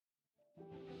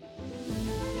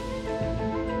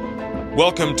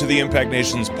Welcome to the Impact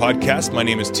Nations podcast. My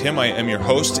name is Tim. I am your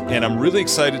host, and I'm really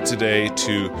excited today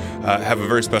to have a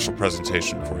very special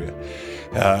presentation for you.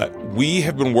 We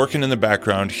have been working in the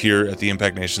background here at the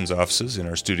Impact Nations offices in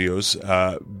our studios,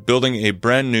 building a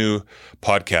brand new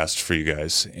podcast for you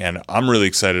guys, and I'm really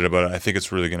excited about it. I think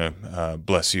it's really going to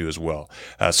bless you as well.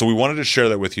 So we wanted to share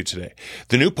that with you today.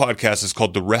 The new podcast is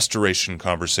called The Restoration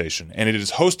Conversation, and it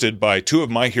is hosted by two of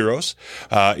my heroes.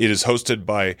 It is hosted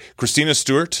by Christina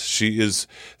Stewart. She is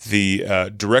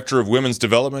the Director of Women's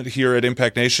Development here at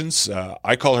Impact Nations.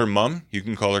 I call her Mum. You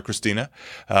can call her Christina.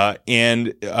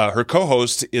 And her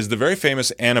co-host is the very famous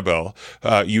Annabelle.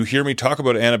 You hear me talk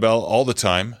about Annabelle all the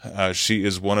time. She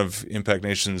is one of Impact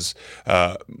Nation's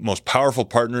most powerful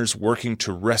partners, working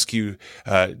to rescue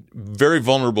very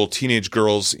vulnerable teenage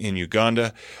girls in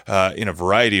Uganda in a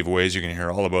variety of ways. You're going to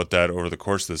hear all about that over the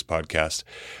course of this podcast.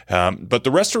 But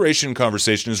the restoration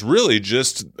conversation is really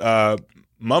just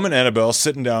Mom and Annabelle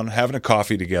sitting down, having a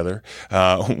coffee together,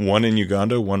 one in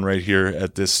Uganda, one right here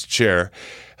at this chair,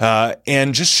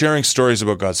 and just sharing stories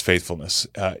about God's faithfulness.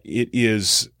 It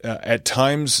is at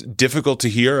times difficult to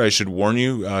hear. I should warn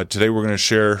you. Today we're going to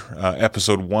share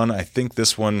episode 1. I think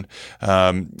this one,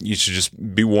 you should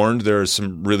just be warned. There is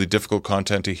some really difficult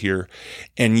content to hear,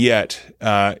 and yet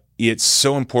it's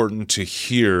so important to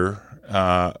hear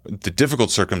the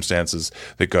difficult circumstances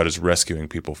that God is rescuing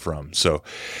people from. So,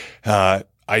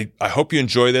 I hope you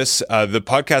enjoy this. The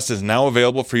podcast is now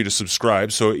available for you to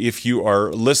subscribe. So if you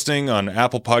are listening on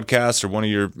Apple Podcasts or one of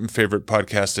your favorite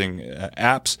podcasting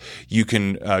apps, you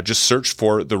can just search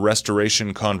for The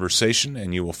Restoration Conversation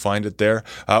and you will find it there.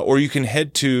 Or you can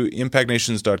head to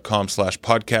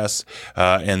impactnations.com/podcasts,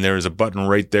 and there is a button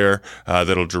right there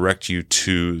that'll direct you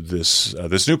to this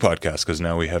new podcast, because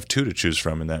now we have 2 to choose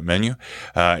from in that menu.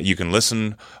 You can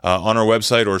listen on our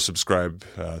website or subscribe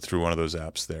through one of those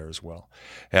apps there as well.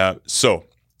 So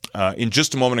in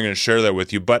just a moment, I'm going to share that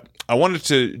with you, but I wanted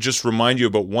to just remind you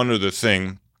about one other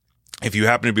thing. If you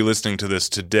happen to be listening to this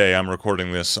today, I'm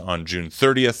recording this on June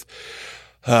 30th.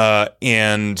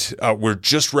 And we're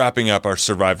just wrapping up our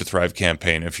Survive to Thrive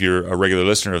campaign. If you're a regular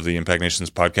listener of the Impact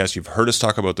Nations podcast, you've heard us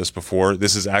talk about this before.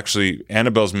 This is actually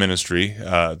Annabelle's ministry.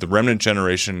 The Remnant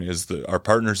Generation is our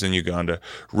partners in Uganda,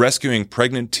 rescuing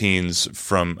pregnant teens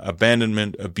from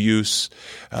abandonment, abuse,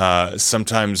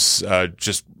 sometimes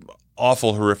just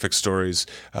awful, horrific stories.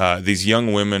 These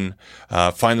young women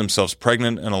find themselves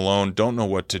pregnant and alone, don't know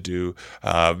what to do.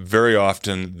 Very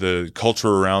often, the culture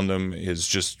around them is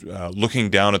just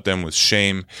looking down at them with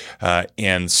shame.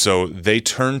 And so they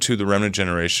turn to the Remnant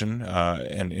Generation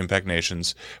and Impact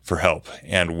Nations for help.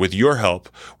 And with your help,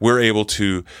 we're able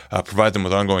to provide them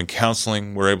with ongoing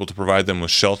counseling. We're able to provide them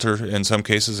with shelter in some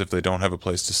cases if they don't have a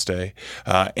place to stay.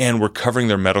 And we're covering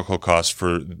their medical costs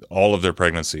for all of their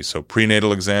pregnancy. So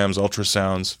prenatal exams,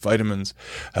 ultrasounds, vitamins.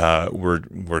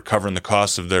 We're covering the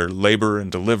costs of their labor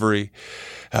and delivery.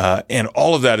 And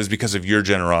all of that is because of your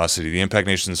generosity. The Impact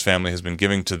Nations family has been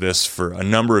giving to this for a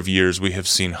number of years. We have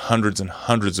seen hundreds and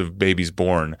hundreds of babies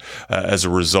born as a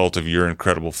result of your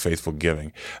incredible, faithful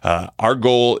giving. Our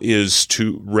goal is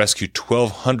to rescue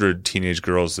 1,200 teenage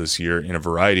girls this year in a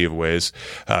variety of ways.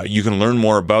 You can learn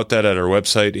more about that at our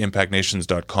website,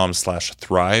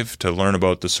 impactnations.com/thrive, to learn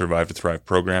about the Survive to Thrive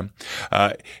program.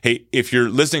 Hey, if you're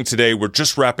listening today, we're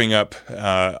just wrapping up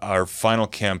our final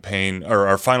campaign, or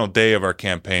our final day of our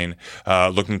campaign,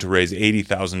 looking to raise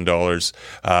 $80,000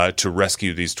 to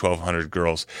rescue these 1,200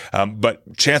 girls. But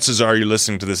chances are you're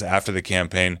listening to this after the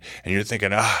campaign and you're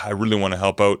thinking, I really want to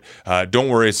help out. Don't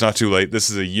worry, it's not too late. This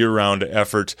is a year-round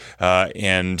effort,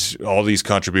 and all these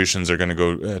contributions are going to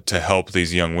go to help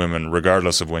these young women,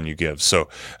 regardless of when you give. So,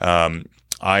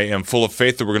 I am full of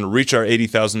faith that we're going to reach our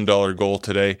 $80,000 goal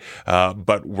today,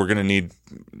 but we're going to need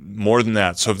more than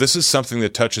that. So if this is something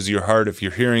that touches your heart, if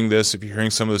you're hearing this, if you're hearing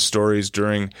some of the stories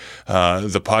during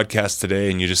the podcast today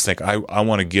and you just think, I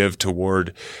want to give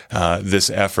toward this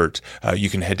effort, you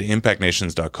can head to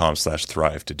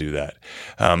impactnations.com/thrive to do that.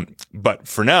 But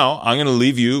for now, I'm going to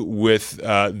leave you with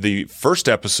the first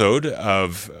episode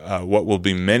of what will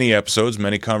be many episodes,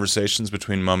 many conversations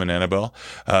between Mom and Annabelle.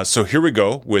 So here we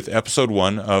go with episode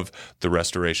 1 of The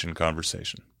Restoration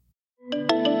Conversation.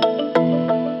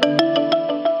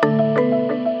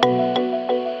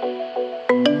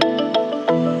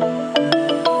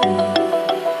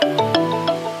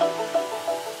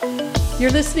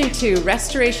 You're listening to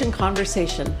Restoration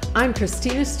Conversation. I'm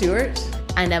Christina Stewart.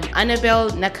 And I'm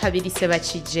Annabelle Nakabidi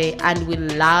Sebachije, and we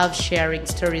love sharing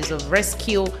stories of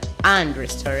rescue and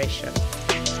restoration.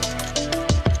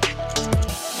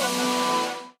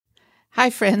 Hi,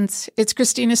 friends. It's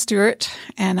Christina Stewart,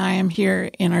 and I am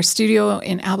here in our studio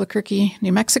in Albuquerque,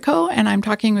 New Mexico, and I'm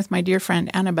talking with my dear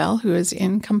friend Annabelle, who is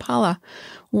in Kampala.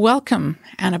 Welcome,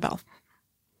 Annabelle.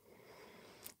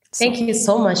 Thank you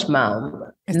so much,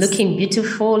 Mom. Looking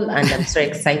beautiful, and I'm so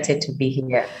excited to be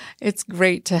here. It's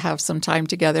great to have some time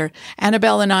together.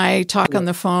 Annabelle and I talk on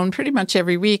the phone pretty much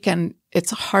every week, and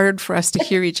it's hard for us to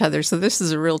hear each other. So this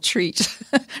is a real treat.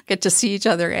 Get to see each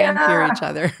other and hear each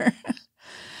other.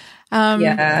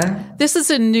 This is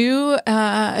a new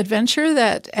adventure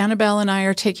that Annabelle and I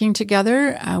are taking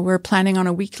together. We're planning on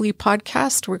a weekly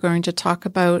podcast. We're going to talk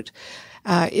about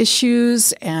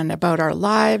issues and about our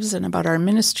lives and about our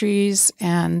ministries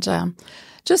and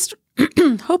just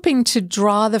hoping to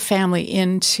draw the family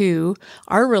into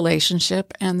our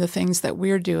relationship and the things that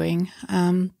we're doing.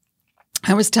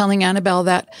 I was telling Annabelle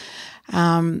that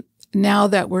now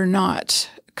that we're not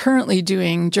currently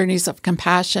doing Journeys of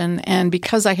Compassion, and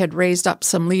because I had raised up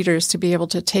some leaders to be able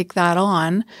to take that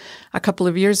on a couple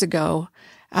of years ago,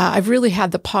 I've really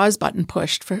had the pause button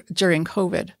pushed during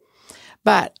COVID.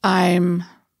 But I'm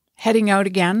heading out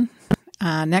again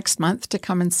next month to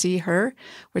come and see her,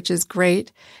 which is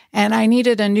great. And I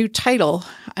needed a new title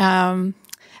at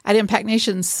Impact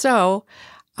Nations. So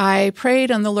I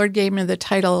prayed and the Lord gave me the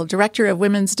title Director of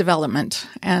Women's Development.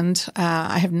 And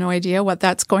I have no idea what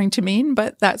that's going to mean,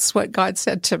 but that's what God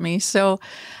said to me. So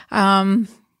I'm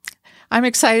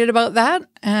excited about that.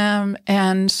 And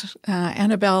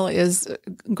Annabelle is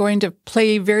going to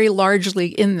play very largely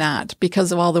in that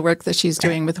because of all the work that she's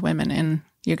doing with women in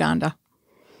Uganda.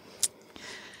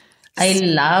 I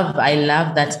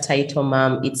love that title,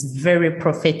 Mom. It's very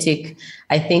prophetic.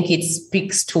 I think it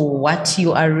speaks to what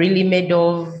you are really made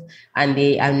of and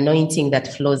the anointing that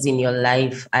flows in your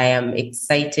life. I am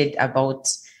excited about,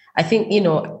 I think,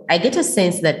 I get a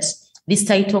sense that this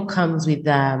title comes with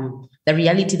the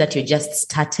reality that you just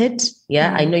started. Yeah.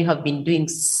 Mm-hmm. I know you have been doing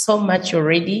so much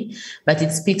already, but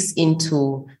it speaks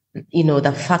into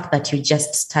the fact that you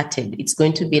just started. It's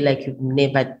going to be like you've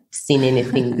never seen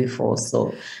anything before.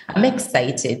 So I'm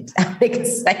excited.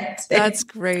 That's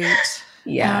great.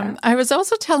 Yeah. I was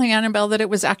also telling Annabelle that it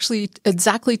was actually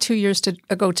exactly 2 years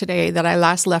ago today that I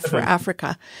last left for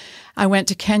Africa. I went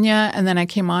to Kenya and then I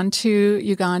came on to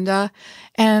Uganda.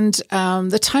 And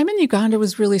the time in Uganda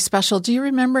was really special. Do you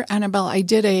remember, Annabelle, I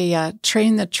did a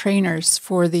Train the Trainers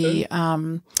for the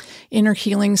Inner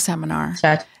Healing Seminar.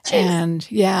 And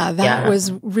that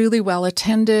was really well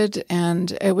attended.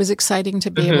 And it was exciting to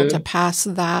be able to pass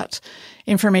that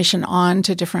information on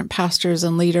to different pastors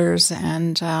and leaders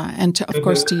and to, of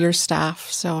course, to your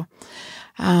staff. So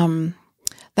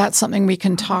that's something we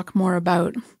can talk more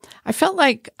about. I felt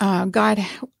like God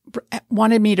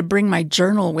wanted me to bring my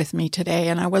journal with me today,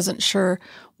 and I wasn't sure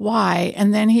why.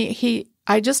 And then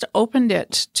I just opened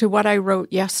it to what I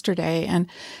wrote yesterday. And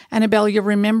Annabelle, you'll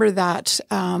remember that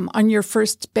on your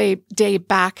first day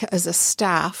back as a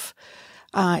staff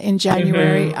in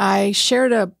January, I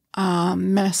shared a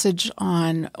message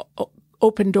on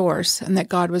open doors and that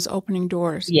God was opening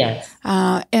doors. Yes.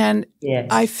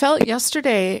 I felt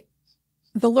yesterday,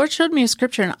 the Lord showed me a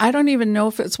scripture, and I don't even know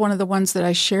if it's one of the ones that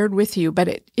I shared with you, but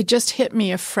it just hit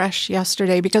me afresh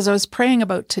yesterday because I was praying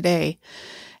about today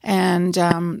and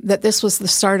that this was the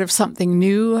start of something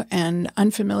new and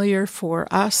unfamiliar for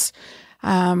us,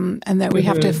 and that we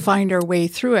have to find our way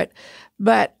through it.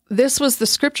 But this was the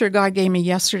scripture God gave me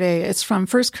yesterday. It's from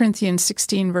 1 Corinthians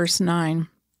 16, verse 9.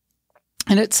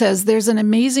 And it says, "There's an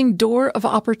amazing door of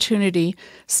opportunity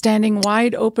standing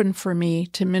wide open for me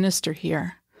to minister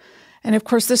here." And of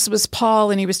course, this was Paul,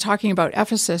 and he was talking about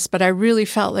Ephesus, but I really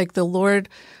felt like the Lord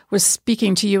was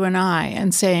speaking to you and I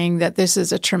and saying that this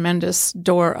is a tremendous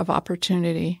door of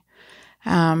opportunity.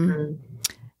 And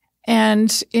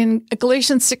in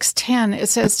Galatians 6:10, it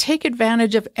says, "Take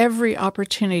advantage of every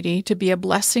opportunity to be a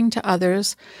blessing to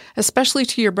others, especially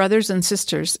to your brothers and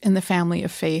sisters in the family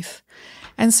of faith."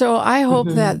 And so I hope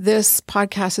that this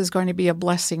podcast is going to be a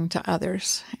blessing to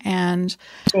others. And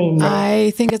Amen.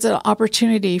 I think it's an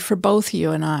opportunity for both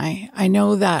you and I. I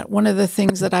know that one of the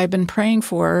things that I've been praying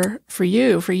for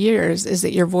you for years is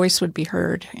that your voice would be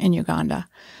heard in Uganda.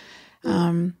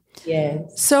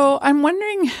 Yes. So I'm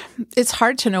wondering, it's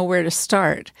hard to know where to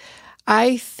start.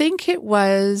 I think it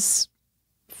was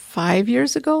 5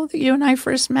 years ago that you and I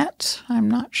first met.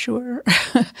 I'm not sure.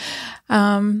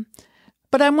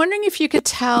 But I'm wondering if you could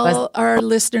tell our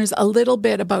listeners a little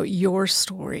bit about your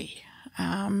story.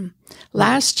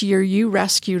 Last year, you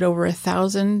rescued over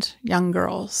 1,000 young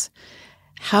girls.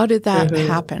 How did that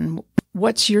happen?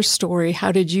 What's your story?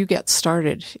 How did you get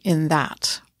started in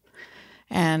that?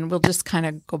 And we'll just kind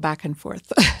of go back and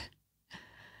forth.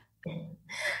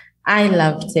 I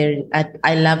love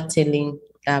telling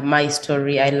my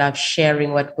story. I love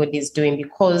sharing what God is doing,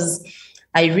 because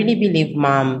I really believe,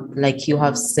 Mom, like you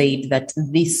have said, that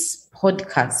this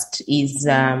podcast is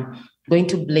going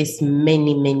to bless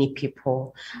many, many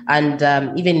people. And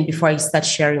even before I start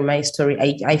sharing my story,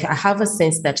 I have a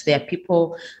sense that there are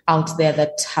people out there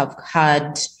that have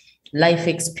had life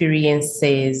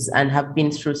experiences and have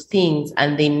been through things,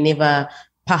 and they never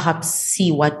perhaps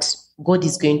see what God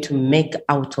is going to make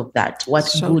out of that,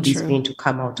 what good is going to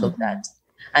come out of that.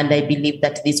 And I believe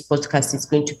that this podcast is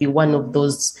going to be one of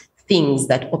those things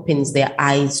that opens their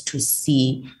eyes to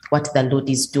see what the Lord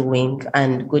is doing.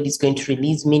 And God is going to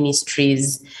release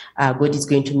ministries. God is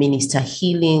going to minister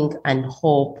healing and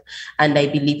hope. And I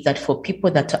believe that for people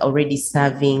that are already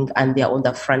serving and they're on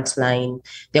the front line,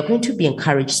 they're going to be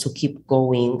encouraged to keep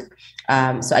going.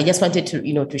 So I just wanted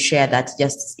to, to share that,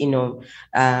 just,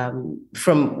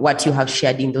 from what you have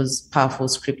shared in those powerful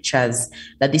scriptures,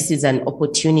 that this is an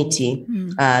opportunity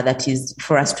that is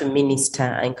for us to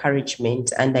minister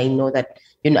encouragement. And I know that,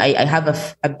 I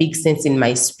have a big sense in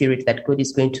my spirit that God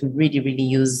is going to really, really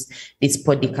use this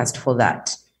podcast for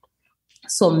that.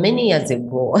 So many years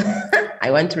ago, I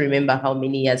want to remember how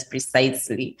many years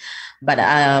precisely, but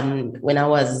when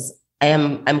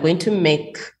I'm going to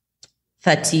make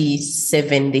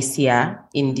 37 this year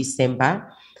in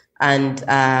December. And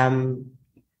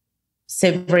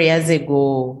several years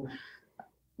ago,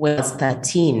 when I was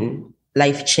 13,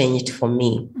 life changed for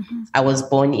me. I was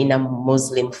born in a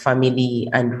Muslim family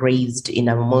and raised in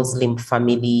a Muslim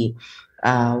family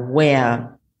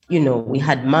where, we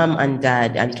had mom and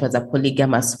dad, and it was a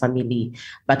polygamous family.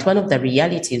 But one of the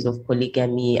realities of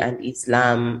polygamy and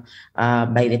Islam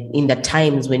in the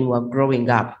times when we were growing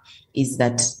up is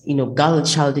that, girl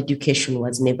child education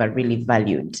was never really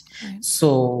valued. Right.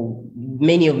 So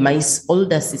many of my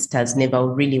older sisters never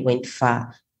really went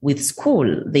far with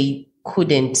school. They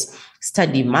couldn't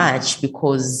study much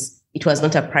because it was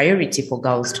not a priority for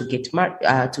girls to get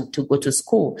to go to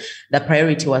school. The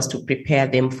priority was to prepare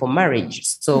them for marriage.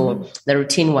 So the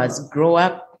routine was grow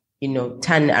up,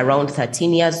 turn around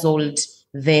 13 years old,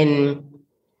 then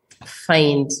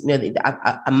find,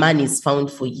 a man is found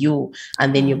for you,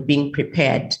 and then you're being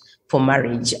prepared for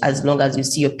marriage. As long as you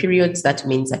see your periods, that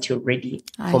means that you're ready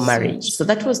for marriage. So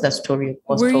that was the story of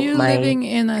most of my. Were you living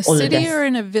in a city or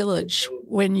in a village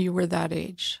when you were that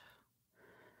age?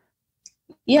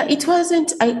 Yeah, it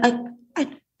wasn't.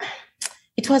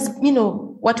 It was,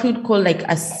 what we'd call like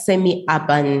a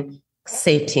semi-urban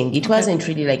setting. It wasn't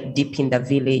really like deep in the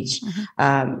village.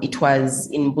 It was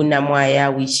in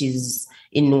Bunamwaya, which is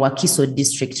in Wakiso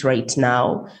district right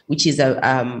now, which is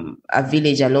a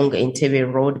village along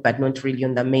Entebbe Road, but not really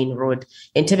on the main road.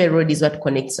 Entebbe Road is what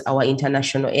connects our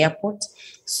international airport.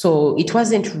 So it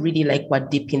wasn't really like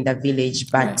what deep in the village,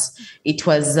 but it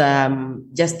was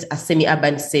just a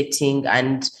semi-urban setting.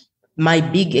 And my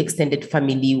big extended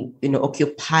family,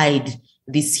 occupied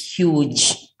this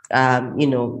huge,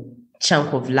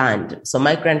 chunk of land. So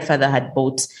my grandfather had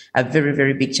bought a very,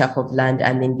 very big chunk of land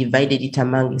and then divided it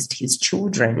amongst his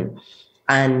children.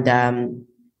 And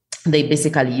they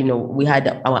basically, we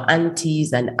had our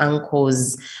aunties and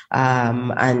uncles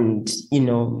and,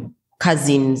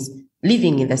 cousins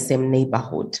living in the same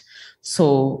neighborhood.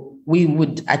 So we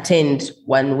would attend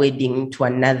one wedding to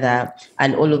another,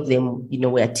 and all of them,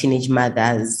 were teenage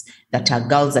mothers that are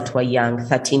girls that were young,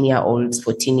 13-year-olds,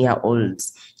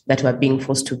 14-year-olds, that were being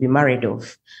forced to be married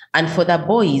off. And for the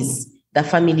boys, the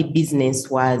family business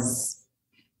was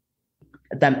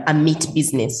a meat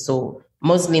business. So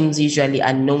Muslims usually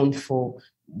are known for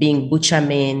being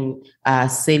butchermen,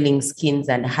 selling skins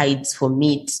and hides for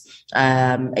meat.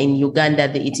 In Uganda,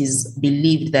 it is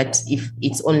believed that if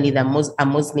it's only a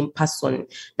Muslim person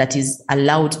that is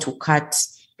allowed to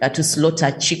to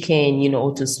slaughter chicken,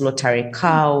 or to slaughter a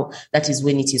cow, that is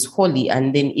when it is holy.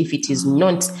 And then if it is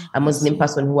not a Muslim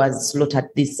person who has slaughtered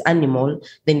this animal,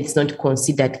 then it's not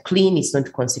considered clean, it's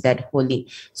not considered holy.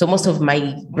 So most of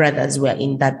my brothers were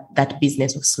in that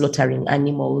business of slaughtering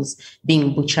animals,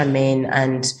 being butchermen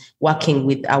and working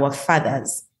with our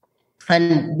fathers.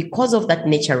 And because of that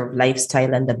nature of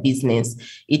lifestyle and the business,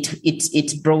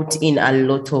 it brought in a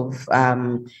lot of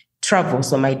travel.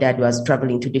 So my dad was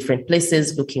traveling to different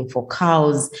places looking for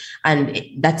cows, and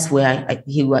that's where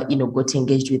he got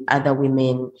engaged with other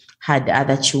women, had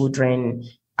other children.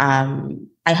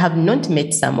 I have not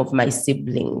met some of my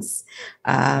siblings,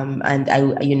 and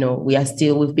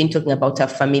we've been talking about a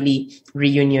family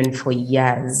reunion for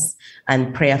years,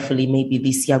 and prayerfully maybe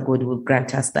this year God will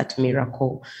grant us that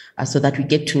miracle, so that we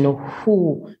get to know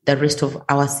who the rest of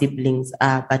our siblings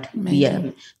are. But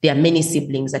there are many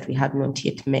siblings that we have not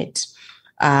yet met.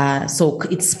 So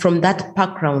it's from that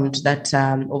background that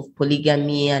of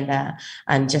polygamy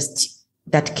and just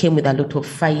that came with a lot of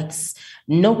fights.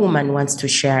 No woman wants to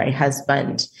share a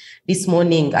husband. This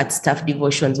morning at staff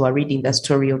devotions, we're reading the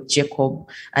story of Jacob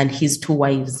and his two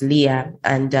wives, Leah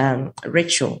and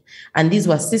Rachel. And these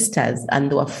were sisters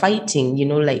and they were fighting,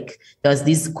 like there was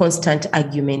these constant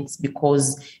arguments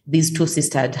because these two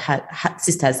sisters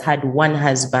had one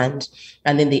husband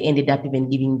and then they ended up even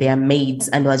giving their maids.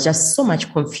 And there was just so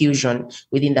much confusion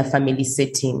within the family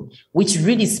setting, which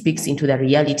really speaks into the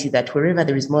reality that wherever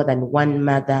there is more than one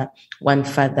mother, one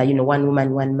father, one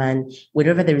woman, one man,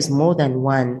 wherever there is more than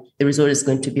one, there is always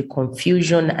going to be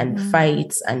confusion and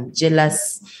fights and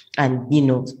jealous and,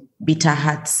 bitter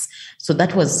hearts. So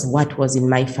that was what was in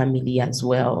my family as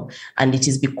well. And it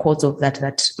is because of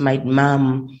that my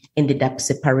mom ended up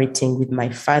separating with my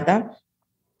father.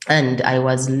 And I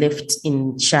was left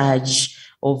in charge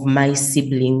of my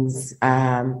siblings,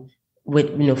 from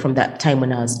that time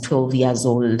when I was 12 years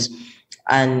old.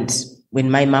 And when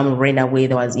my mom ran away,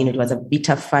 there was, it was a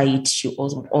bitter fight. She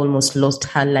almost lost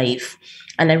her life.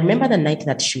 And I remember the night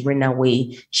that she ran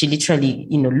away, she literally,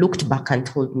 looked back and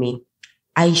told me,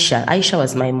 Aisha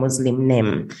was my Muslim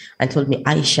name, and told me,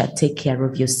 Aisha, take care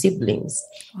of your siblings.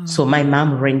 Wow. So my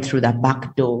mom ran through the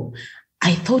back door.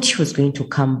 I thought she was going to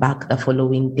come back the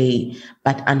following day,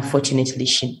 but unfortunately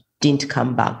she didn't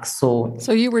come back. So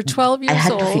you were 12 years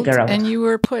old and you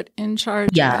were put in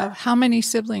charge of how many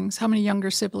siblings? How many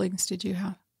younger siblings did you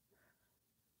have?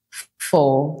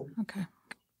 4. Okay.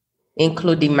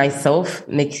 Including myself,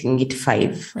 making it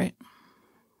 5. Right.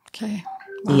 Okay.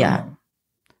 Wow. Yeah.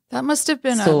 That must have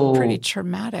been a pretty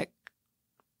traumatic.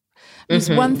 It's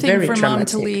one thing for mom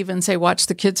to leave and say, watch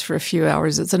the kids for a few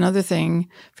hours. It's another thing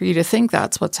for you to think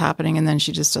that's what's happening and then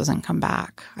she just doesn't come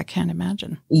back. I can't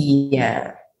imagine.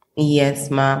 Yeah. Yes,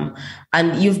 ma'am.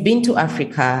 And you've been to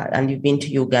Africa and you've been to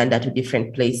Uganda, to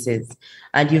different places,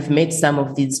 and you've met some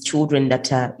of these children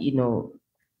that are,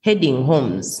 heading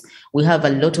homes. We have a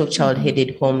lot of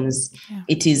child-headed homes. Yeah.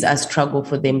 It is a struggle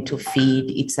for them to feed.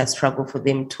 It's a struggle for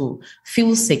them to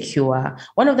feel secure.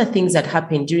 One of the things that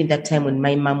happened during that time when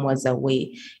my mom was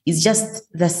away is just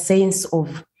the sense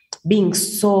of being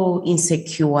so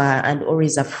insecure and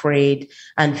always afraid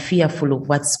and fearful of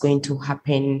what's going to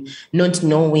happen, not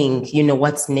knowing,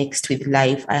 what's next with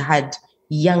life. I had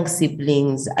young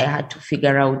siblings. I had to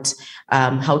figure out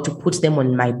how to put them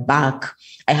on my back.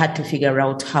 I had to figure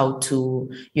out how to,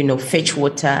 fetch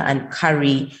water and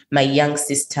carry my young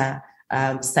sister,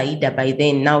 Saida. By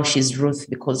then, now she's Ruth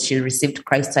because she received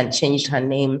Christ and changed her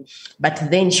name. But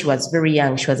then she was very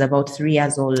young. She was about 3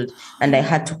 years old. And I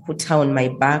had to put her on my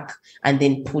back and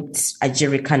then put a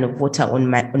jerrycan of water on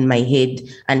my head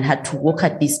and had to walk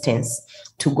a distance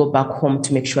to go back home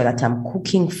to make sure that I'm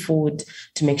cooking food,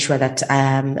 to make sure that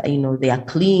they are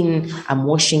clean. I'm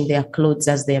washing their clothes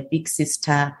as their big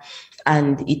sister.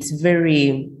 And it's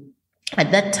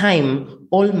at that time,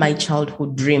 all my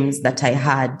childhood dreams that I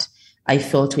had, I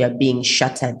felt were being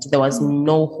shattered. There was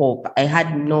no hope. I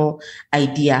had no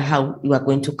idea how we were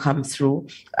going to come through.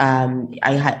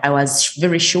 I was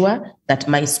very sure that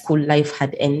my school life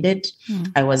had ended.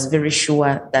 I was very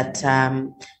sure that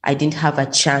I didn't have a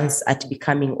chance at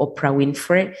becoming Oprah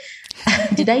Winfrey.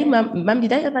 Did I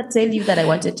ever tell you that I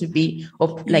wanted to be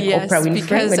Oprah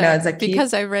Winfrey when I was a kid?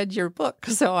 Because I read your book,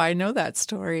 so I know that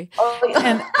story. Oh, yeah.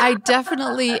 And I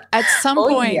definitely, at some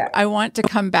point, I want to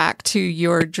come back to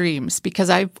your dreams because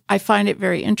I find it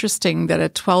very interesting that a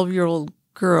 12-year-old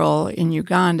girl in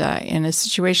Uganda in a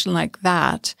situation like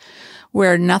that,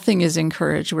 where nothing is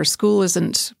encouraged, where school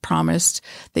isn't promised,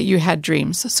 that you had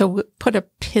dreams. So we'll put a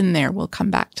pin there. We'll come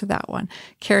back to that one.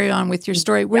 Carry on with your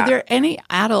story. Were there any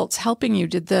adults helping you?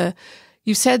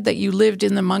 You said that you lived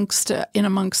in amongst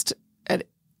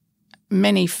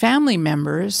many family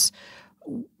members.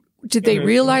 Did they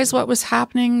realize what was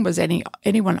happening? Was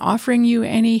anyone offering you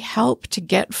any help to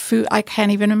get food? I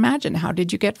can't even imagine. How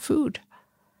did you get food?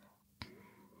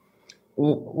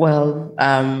 Well,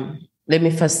 let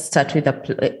me first start with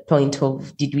the point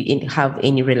of, did we have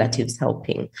any relatives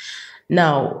helping?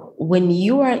 Now, when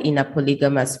you are in a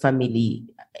polygamous family,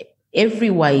 every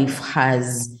wife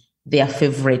has their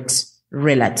favorite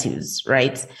relatives,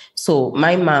 right? So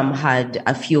my mom had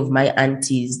a few of my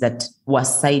aunties that were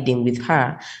siding with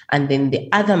her. And then the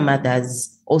other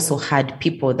mothers also had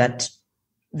people that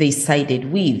they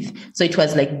sided with. So it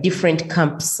was like different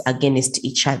camps against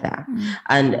each other.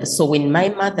 And so when my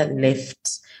mother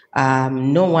left,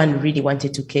 no one really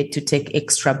wanted to take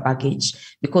extra baggage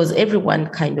because everyone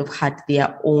kind of had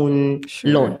their own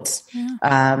lot.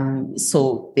 Yeah.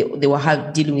 So they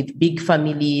were dealing with big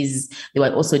families. They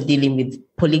were also dealing with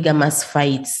polygamous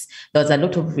fights. There was a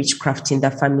lot of witchcraft in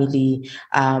the family.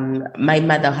 My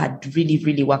mother had really,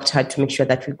 really worked hard to make sure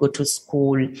that we go to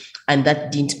school, and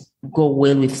that didn't go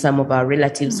well with some of our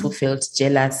relatives who felt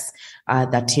jealous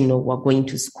that, we're going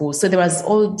to school. So there was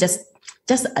all just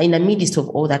in the midst of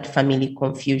all that family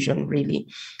confusion, really.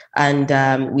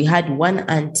 And we had one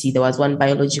auntie, there was one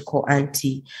biological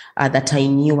auntie that I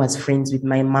knew was friends with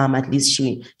my mom. At least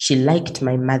she liked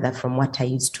my mother from what I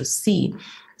used to see.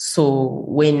 So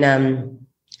when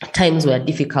times were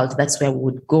difficult, that's where we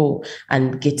would go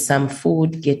and get some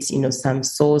food, get, some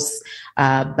sauce.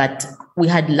 But we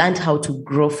had learned how to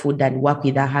grow food and work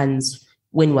with our hands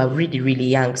when we were really, really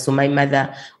young. So my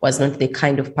mother was not the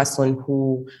kind of person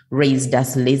who raised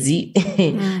us lazy.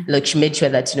 Like, she made sure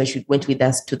that, she went with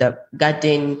us to the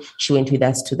garden. She went with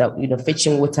us to the,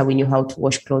 fetching water. We knew how to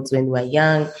wash clothes when we were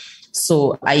young.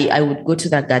 So I would go to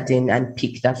the garden and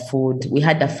pick the food. We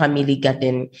had a family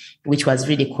garden, which was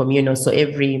really communal. So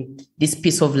this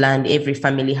piece of land, every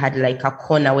family had like a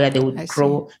corner where they would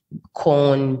grow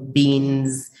corn,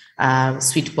 beans,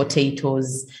 sweet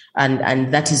potatoes.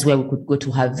 And that is where we could go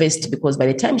to harvest, because by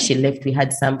the time she left, we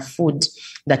had some food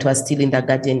that was still in the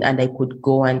garden, and I could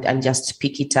go and just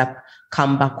pick it up,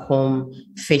 come back home,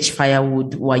 fetch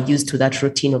firewood. We're used to that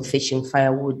routine of fetching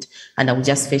firewood, and I would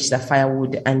just fetch the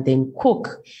firewood and then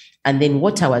cook. And then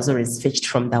water was always fetched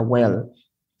from the well.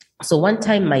 So one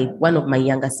time, one of my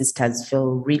younger sisters fell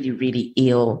really, really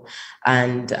ill,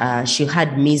 and she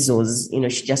had measles.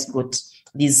 She just got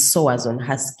these sores on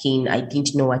her skin. I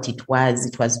didn't know what it was.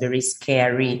 It was very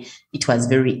scary. It was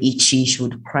very itchy. She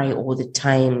would cry all the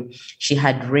time. She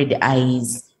had red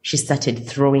eyes. She started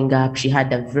throwing up. She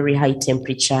had a very high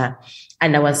temperature,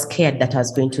 and I was scared that I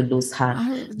was going to lose her.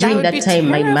 During that time,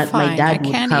 my dad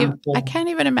would come home. I can't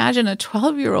even imagine a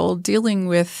 12-year-old dealing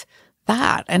with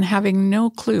that and having no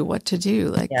clue what to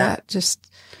do. That,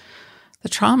 just the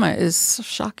trauma is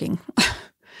shocking.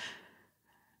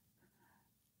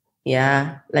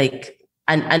 Yeah,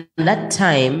 and that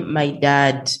time, my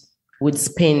dad would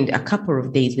spend a couple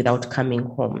of days without coming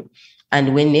home.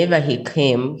 And whenever he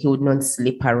came, he would not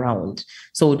sleep around.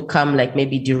 So he would come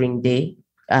maybe during day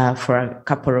for a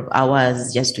couple of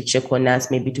hours just to check on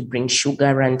us, maybe to bring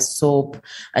sugar and soap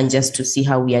and just to see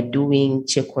how we are doing,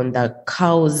 check on the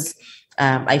cows.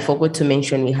 I forgot to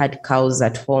mention we had cows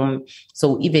at home.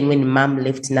 So even when mom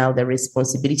left now, the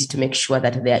responsibility to make sure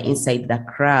that they are inside the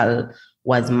kraal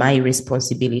was my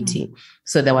responsibility.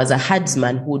 So there was a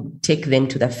herdsman who would take them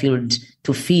to the field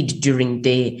to feed during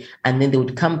day, and then they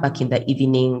would come back in the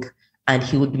evening and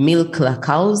he would milk the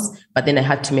cows. But then I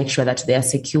had to make sure that they are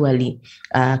securely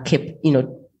kept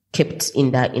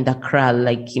in the kraal.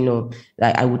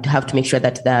 I would have to make sure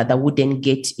that the wooden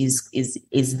gate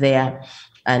is there,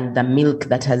 and the milk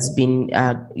that has been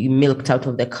milked out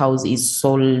of the cows is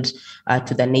sold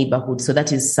to the neighborhood. So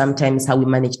that is sometimes how we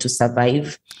manage to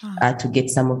survive, to get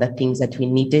some of the things that we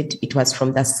needed. It was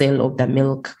from the sale of the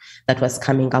milk that was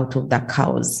coming out of the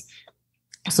cows.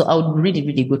 So I would really,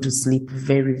 really go to sleep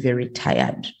very, very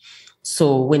tired.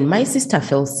 So when my sister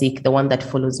fell sick, the one that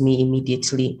follows me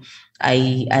immediately,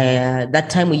 that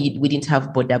time we didn't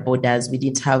have borders. We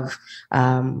didn't have,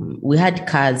 we had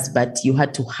cars, but you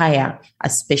had to hire a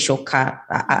special car,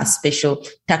 a special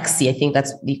taxi. I think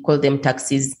we call them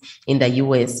taxis in the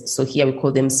US. So here we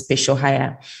call them special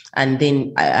hire. And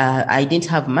then I didn't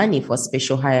have money for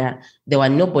special hire. There were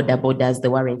no borders. They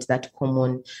weren't that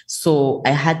common. So I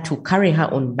had to carry her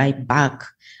on my back,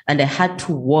 and I had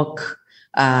to walk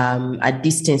a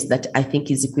distance that I think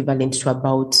is equivalent to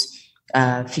about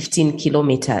 15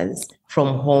 kilometers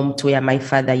from home to where my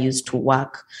father used to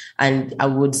work. And I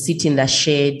would sit in the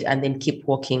shade and then keep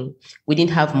walking. We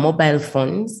didn't have mobile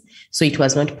phones, so it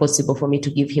was not possible for me to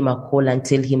give him a call and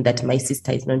tell him that my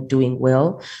sister is not doing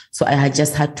well. So I had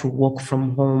just had to walk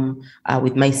from home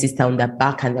with my sister on the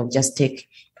back, and I would just take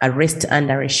a rest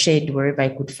under a shade wherever I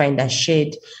could find a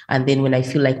shade. And then when I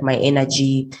feel like my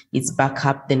energy is back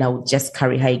up, then I would just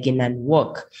carry her again and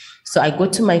walk. So I go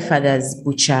to my father's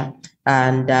butcher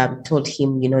and told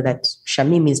him, that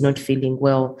Shamim is not feeling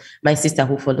well. My sister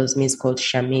who follows me is called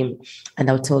Shamim.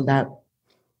 And I told her,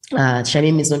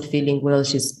 Shamim is not feeling well.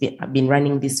 She's been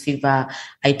running this fever.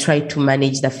 I tried to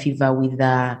manage the fever with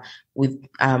a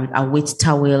wet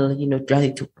towel,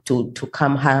 try to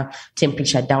calm her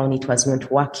temperature down. It was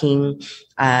not working.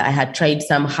 I had tried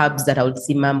some herbs that I would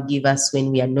see mom give us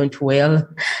when we are not well.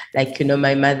 Like,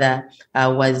 my mother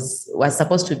was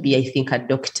supposed to be, I think, a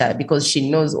doctor, because she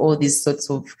knows all these sorts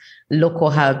of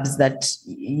local herbs that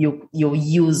you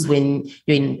use when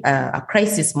you're in a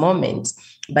crisis moment.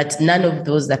 But none of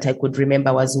those that I could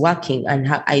remember was working, and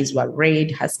her eyes were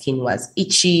red, her skin was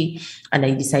itchy, and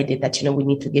I decided that, we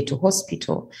need to get to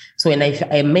hospital. So when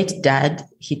I met Dad,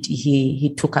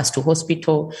 he took us to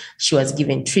hospital. She was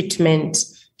given treatment.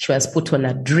 She was put on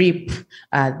a drip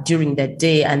during the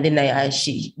day, and then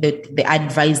they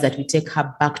advised that we take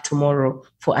her back tomorrow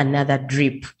for another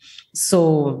drip.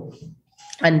 So,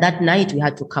 and that night we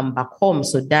had to come back home.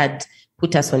 So Dad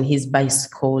put us on his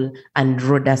bicycle and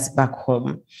rode us back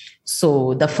home.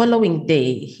 So the following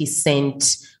day, he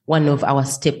sent one of our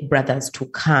stepbrothers to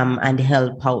come and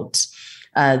help out.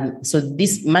 So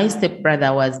my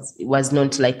stepbrother was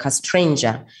not like a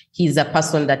stranger. He's a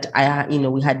person that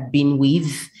we had been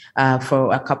with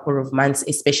for a couple of months,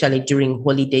 especially during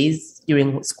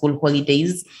school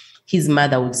holidays. His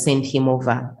mother would send him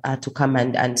over to come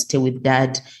and stay with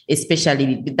Dad,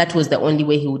 especially that was the only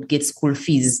way he would get school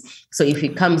fees. So if he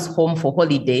comes home for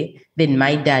holiday, then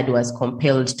my dad was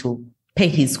compelled to pay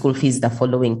his school fees the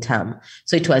following term.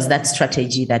 So it was that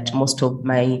strategy that most of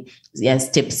my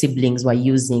step siblings were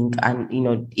using. And,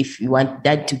 if you want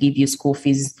Dad to give you school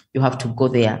fees, you have to go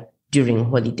there during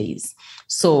holidays.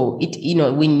 So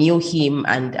we knew him,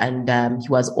 and he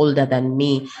was older than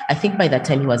me. I think by that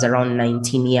time he was around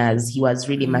 19 years. He was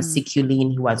really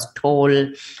masculine. He was tall.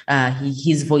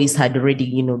 His voice had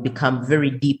already, become very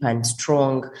deep and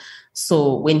strong.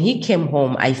 So when he came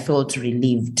home, I felt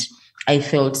relieved. I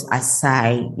felt a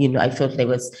sigh. I felt there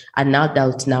was an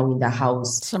adult now in the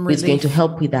house who is going to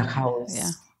help with the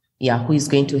house. Yeah, who is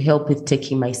going to help with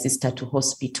taking my sister to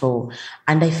hospital.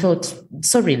 And I felt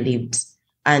so relieved.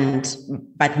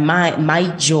 But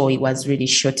my joy was really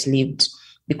short-lived,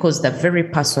 because the very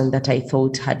person that I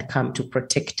thought had come to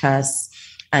protect us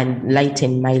and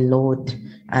lighten my load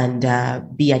and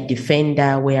be a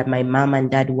defender where my mom and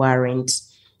dad weren't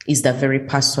is the very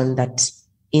person that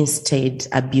instead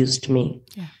abused me.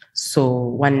 Yeah. So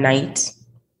one night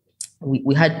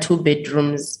we had 2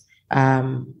 bedrooms,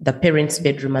 the parents'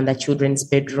 bedroom and the children's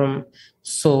bedroom.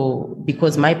 So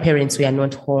because my parents were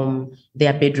not home,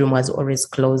 their bedroom was always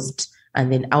closed.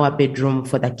 And then our bedroom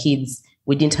for the kids,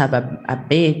 we didn't have a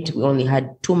bed. We only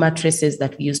had 2 mattresses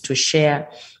that we used to share.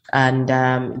 And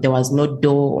there was no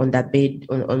door on the bed,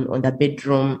 on the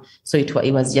bedroom. So it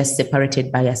was just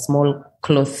separated by a small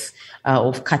cloth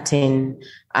of curtain.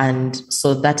 And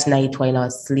so that night while I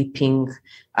was sleeping,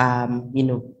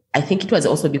 I think it was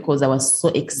also because I was so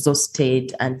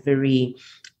exhausted and very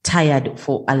tired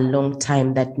for a long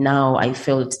time that now I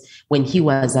felt when he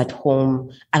was at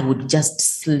home, I would just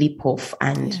sleep off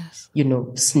and,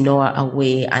 snore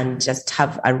away and just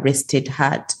have a rested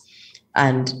heart.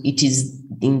 And it is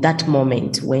in that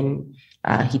moment when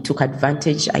he took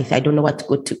advantage. I don't know what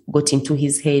got into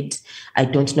his head. I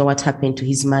don't know what happened to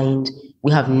his mind.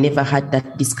 We have never had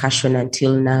that discussion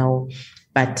until now.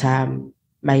 But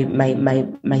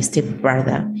my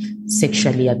stepbrother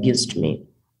sexually abused me.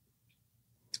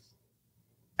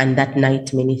 And that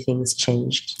night, many things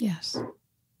changed. Yes.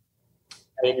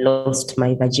 I lost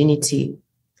my virginity.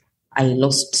 I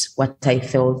lost what I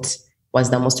felt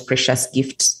was the most precious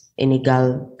gift any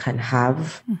girl can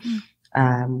have.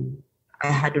 Mm-hmm. I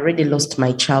had already lost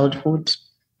my childhood.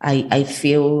 I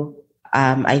feel,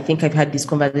 I think I've had this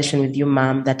conversation with you,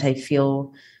 Mom, that I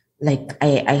feel like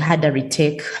I had a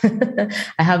retake.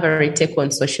 I have a retake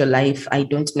on social life. I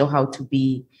don't know how to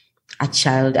be a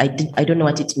child. I don't know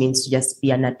what it means to just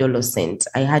be an adolescent.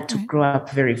 I had to grow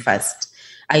up very fast.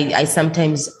 I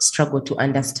sometimes struggle to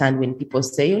understand when people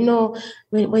say,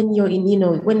 when you're in,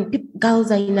 when girls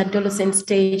are in adolescent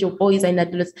stage or boys are in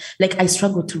adolescent, like I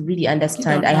struggle to really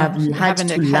understand. I have had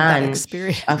to learn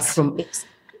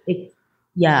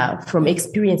from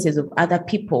experiences of other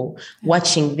people,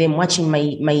 watching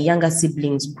my younger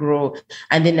siblings grow.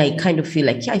 And then I kind of feel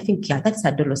like, I think, that's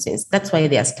adolescence. That's why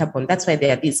they are stubborn. That's why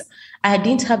they are this. I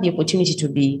didn't have the opportunity to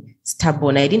be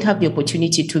stubborn. I didn't have the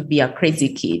opportunity to be a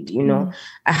crazy kid,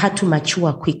 I had to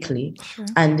mature quickly. Sure.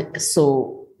 And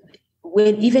so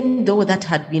even though that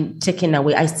had been taken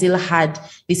away, I still had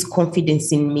this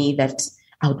confidence in me that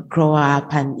I would grow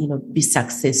up and, be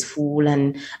successful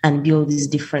and be all these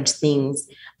different things.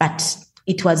 But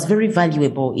it was very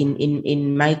valuable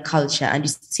in my culture, and it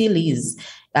still is.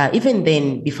 even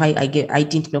then, before I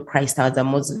didn't know Christ, I was a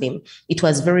Muslim. It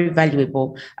was very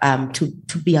valuable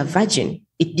to be a virgin.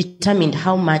 It determined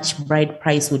how much bride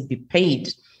price would be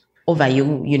paid over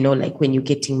you, like when you're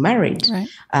getting married. Right.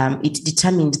 It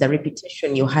determined the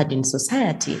reputation you had in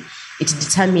society. It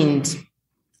determined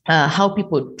how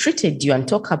people treated you and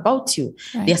talk about you.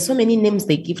 Right. There are so many names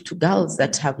they give to girls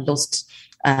that have lost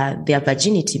their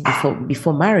virginity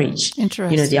before marriage.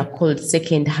 Interesting. They are called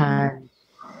second hand.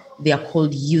 They are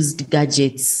called used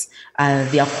gadgets.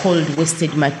 They are called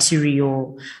wasted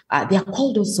material. They are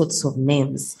called all sorts of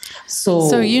names.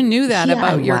 So you knew that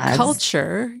about your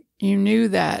culture. You knew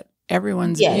that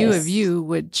everyone's view of you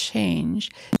would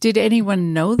change. Did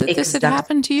anyone know that this had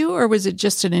happened to you, or was it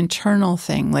just an internal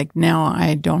thing? Like, now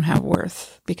I don't have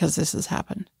worth because this has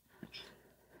happened?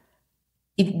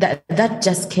 That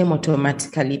just came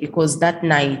automatically, because that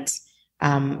night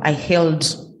I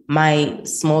held my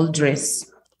small dress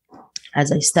as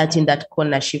I sat in that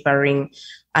corner shivering,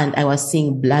 and I was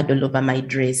seeing blood all over my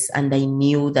dress. And I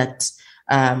knew that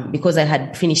because I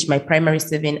had finished my primary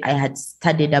 7, I had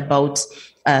studied about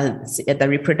the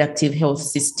reproductive health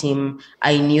system.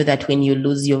 I knew that when you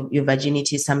lose your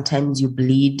virginity, sometimes you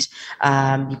bleed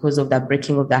because of the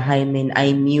breaking of the hymen.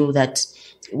 I knew that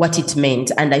what it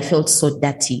meant, and I felt so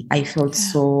dirty. I felt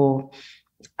so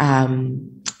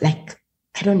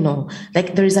I don't know,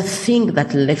 like there is a thing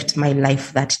that left my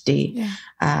life that day. Yeah.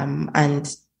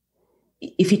 And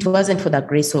if it wasn't for the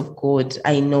grace of God,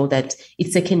 I know that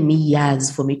it's taken me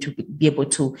years for me to be able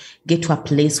to get to a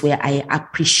place where I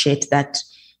appreciate that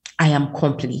I am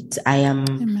complete, I am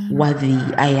worthy,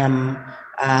 I am,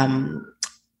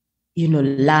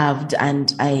 loved,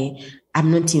 and I'm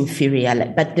not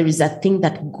inferior. But there is a thing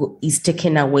that is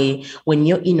taken away when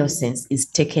your innocence is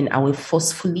taken away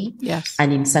forcefully,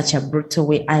 and in such a brutal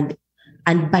way, and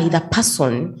by the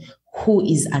person who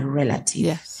is a relative.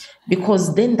 Yes.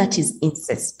 Because then that is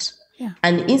incest. Yeah.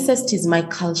 And incest is my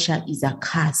culture, is a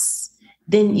curse.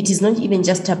 Then it is not even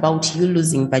just about you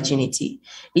losing virginity.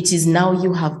 It is now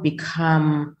you have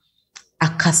become a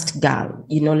cursed girl,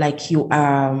 like you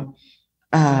are...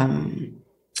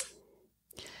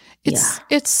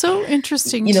 It's so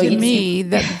interesting to me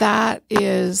that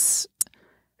there's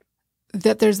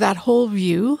that whole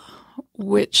view,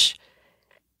 which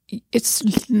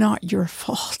it's not your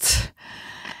fault.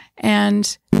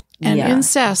 And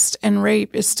incest and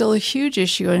rape is still a huge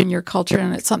issue in your culture,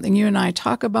 and it's something you and I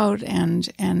talk about and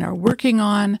are working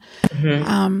on.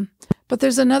 Mm-hmm. But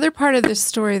there's another part of this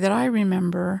story that I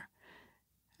remember,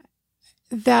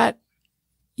 that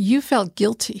you felt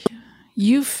guilty.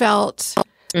 You felt...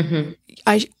 Mm-hmm.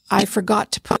 I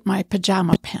forgot to put my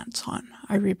pajama pants on.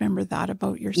 I remember that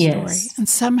about your story. Yes. And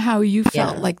somehow you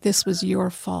felt like this was your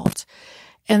fault.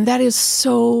 And that is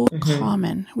so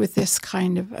common with this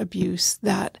kind of abuse,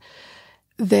 that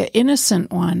the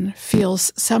innocent one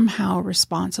feels somehow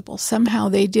responsible. Somehow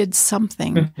they did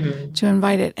something to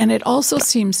invite it. And it also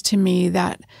seems to me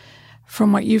that,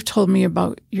 from what you've told me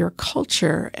about your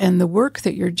culture and the work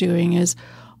that you're doing, is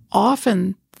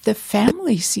often the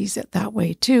family sees it that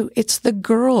way too. It's the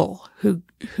girl who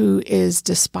is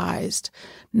despised,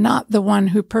 not the one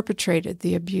who perpetrated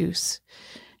the abuse.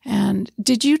 And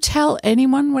did you tell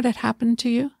anyone what had happened to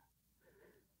you?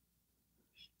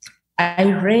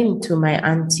 I ran to my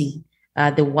auntie,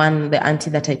 the auntie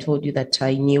that I told you that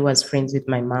I knew was friends with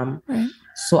my mom. Right.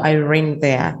 So I ran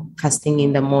there first thing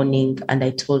in the morning, and I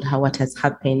told her what has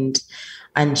happened.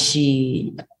 And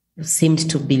she seemed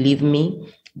to believe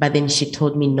me. But then she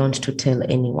told me not to tell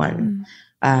anyone.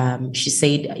 She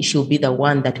said she'll be the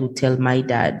one that will tell my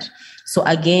dad. So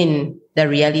again, the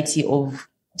reality of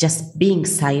just being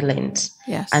silent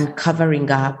and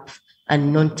covering up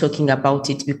and not talking about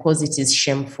it because it is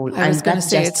shameful. I was going to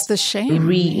say, it's the shame.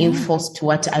 Reinforced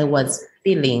what I was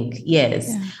feeling. Yes.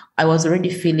 Yeah. I was already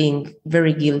feeling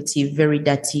very guilty, very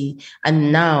dirty.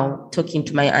 And now talking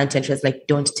to my aunt, and she was like,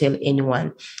 don't tell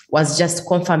anyone, was just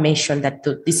confirmation that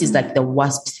this is like the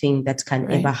worst thing that can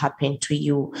ever happen to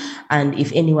you. And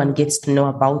if anyone gets to know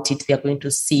about it, they're going to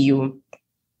see you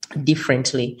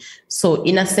differently. So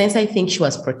in a sense, I think she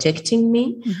was protecting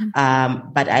me.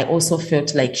 But I also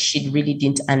felt like she really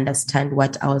didn't understand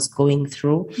what I was going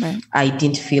through. Right. I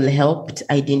didn't feel helped.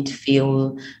 I didn't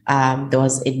feel there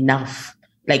was enough.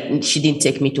 Like, she didn't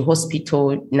take me to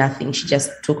hospital, nothing. She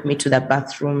just took me to the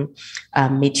bathroom,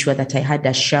 made sure that I had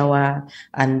a shower,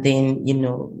 and then,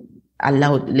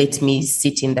 let me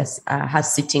sit in her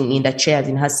sitting in the chairs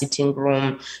in her sitting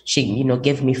room. She,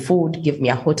 gave me food, gave me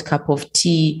a hot cup of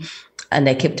tea. And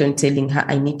I kept on telling her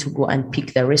I need to go and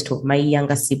pick the rest of my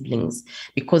younger siblings,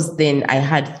 because then I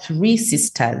had 3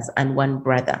 sisters and 1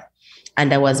 brother.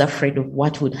 And I was afraid of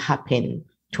what would happen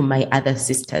to my other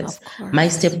sisters. My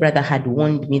stepbrother had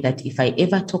warned me that if I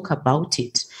ever talk about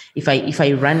it, if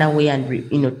I run away and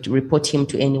report him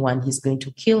to anyone, he's going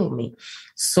to kill me.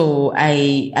 So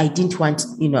I didn't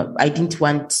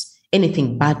want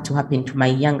anything bad to happen to my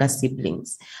younger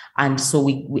siblings. And so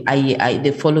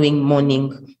the following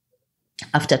morning,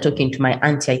 after talking to my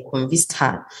auntie, I convinced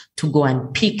her to go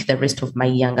and pick the rest of my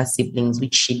younger siblings,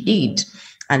 which she did.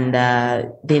 And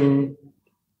then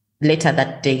later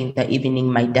that day in the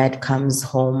evening, my dad comes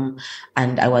home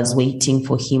and I was waiting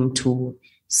for him to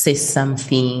say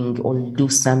something or do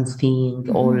something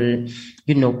or,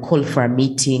 call for a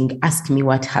meeting, ask me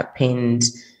what happened.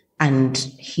 And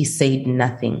he said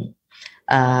nothing.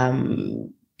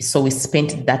 So we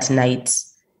spent that night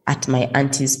at my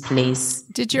auntie's place.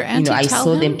 Did your auntie I tell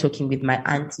saw him? them talking with my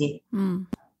auntie.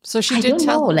 So she did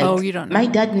tell. You don't know. My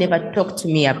dad never talked to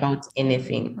me about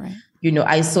anything. Right.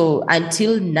 I saw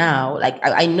until now,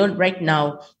 I know right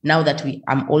now that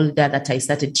I'm older, that I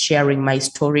started sharing my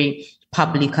story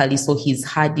publicly. So he's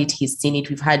heard it, he's seen it.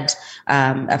 We've had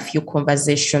a few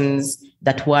conversations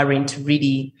that weren't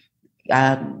really,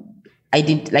 there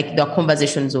are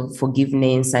conversations of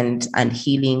forgiveness and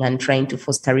healing and trying to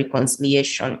foster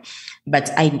reconciliation. But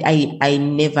I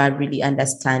never really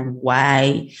understand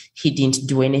why he didn't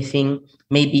do anything.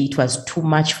 Maybe it was too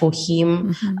much for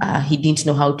him. He didn't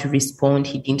know how to respond.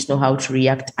 He didn't know how to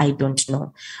react. I don't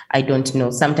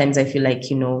know. Sometimes I feel like,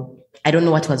 I don't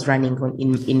know what was running on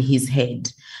in his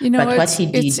head. But what he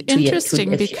did, it's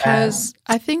interesting because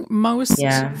I think most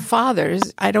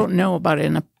fathers, I don't know about it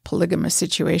in a polygamous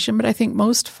situation, but I think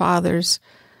most fathers,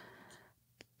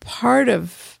 part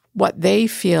of what they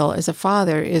feel as a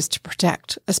father is to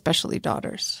protect, especially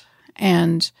daughters.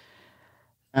 And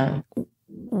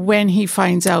when he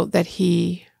finds out that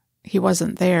he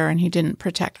wasn't there and he didn't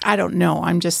protect, I don't know.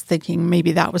 I'm just thinking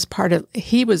maybe that was part of,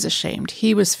 he was ashamed.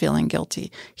 He was feeling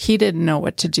guilty. He didn't know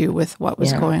what to do with what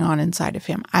was going on inside of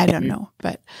him. I don't know.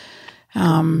 But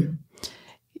how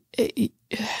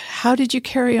did you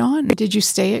carry on? Did you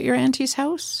stay at your auntie's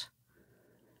house?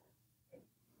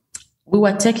 We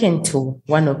were taken to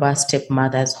one of our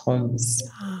stepmother's homes.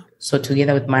 So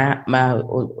together with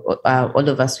all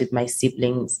of us with my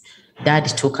siblings, Dad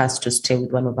took us to stay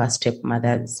with one of our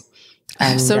stepmothers.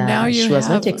 And so now she was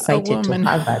not excited to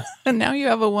have us. And now you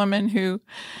have a woman who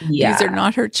these are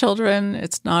not her children.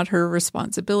 It's not her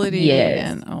responsibility. Yes.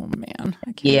 And oh man.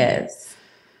 Yes.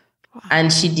 Wow.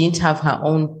 And she didn't have her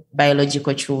own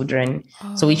biological children.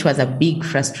 So which was a big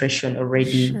frustration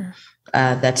already. Sure.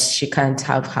 That she can't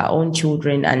have her own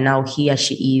children. And now here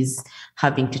she is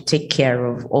having to take care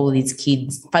of all these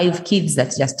kids, 5 kids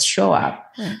that just show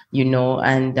up,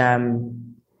 and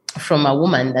from a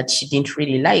woman that she didn't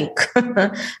really like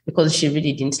because she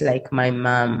really didn't like my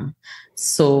mom.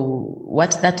 So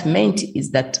what that meant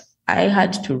is that I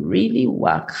had to really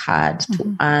work hard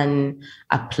to earn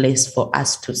a place for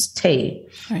us to stay.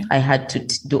 Right. I had to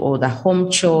do all the home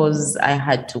chores. I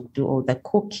had to do all the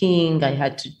cooking. I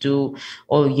had to do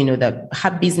all,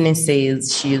 her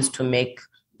businesses. She used to make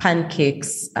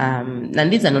pancakes.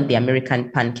 And these are not the American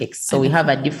pancakes. So we have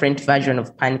a different version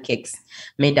of pancakes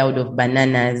made out of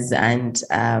bananas and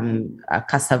a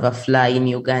cassava flour in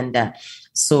Uganda.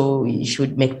 So you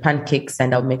should make pancakes,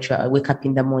 and I'll make sure I wake up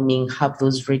in the morning, have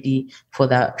those ready for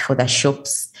the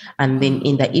shops. And then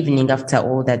in the evening, after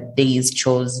all that day's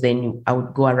chores, then I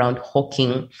would go around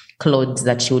hawking clothes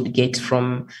that she would get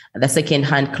from the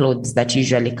second-hand clothes that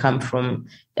usually come from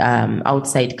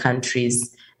outside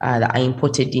countries that are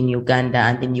imported in Uganda,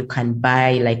 and then you can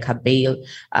buy like a bale,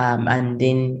 and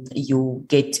then you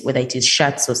get whether it is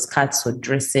shirts or skirts or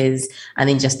dresses, and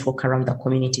then just walk around the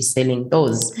community selling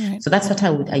those. Right. So that's what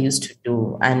I used to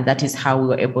do, and that is how we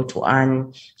were able to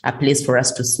earn a place for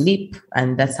us to sleep,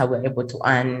 and that's how we were able to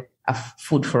earn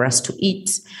food for us to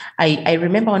eat. I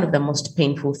remember one of the most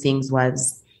painful things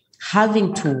was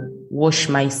having to wash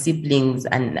my siblings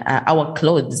and our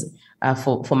clothes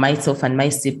for myself and my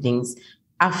siblings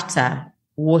after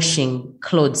washing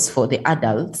clothes for the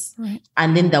adults. Right.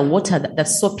 And then the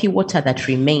soapy water that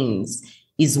remains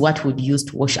is what we'd use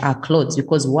to wash our clothes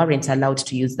because we weren't allowed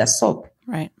to use the soap.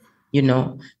 Right.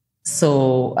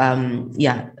 So,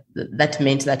 that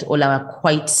meant that all our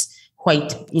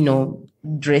white,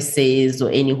 dresses or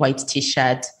any white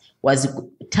t-shirt was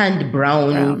turned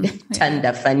brown. Turned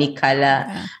a funny color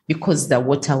because the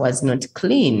water was not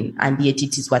clean, and yet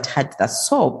it is what had the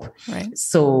soap. Right.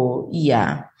 So,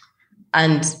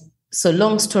 and so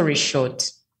long story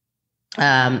short,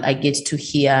 I get to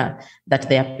hear that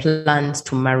there are plans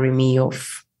to marry me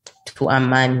off to a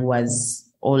man who was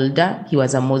older. He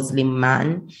was a Muslim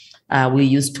man. we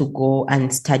used to go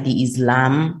and study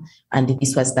Islam. And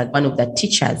this was one of the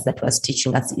teachers that was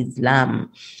teaching us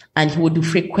Islam. And he would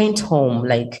frequent home,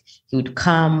 like he would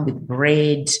come with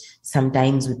bread,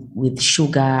 sometimes with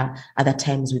sugar, other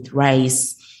times with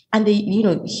rice. And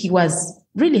he was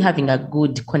really having a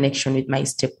good connection with my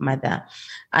stepmother.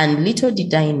 And little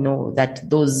did I know that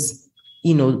those,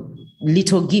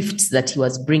 little gifts that he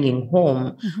was bringing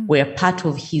home were part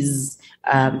of his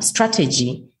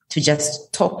strategy to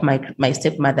just talk my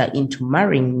stepmother into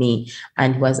marrying me.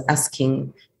 And he was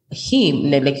asking he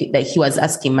was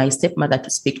asking my stepmother to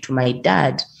speak to my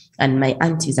dad and my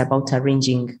aunties about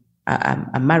arranging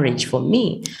a marriage for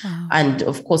me. Wow. And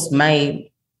of course,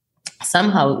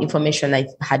 somehow information I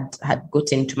had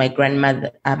gotten to my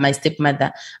grandmother, my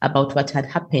stepmother, about what had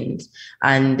happened.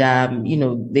 And,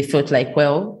 they felt like,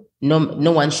 well,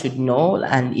 no one should know.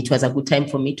 And it was a good time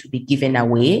for me to be given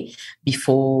away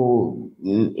before,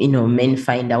 men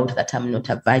find out that I'm not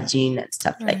a virgin and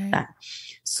stuff like that.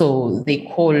 So they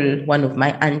call one of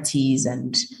my aunties.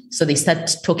 And so they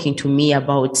start talking to me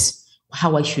about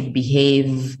how I should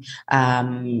behave,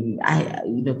 getting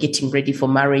ready for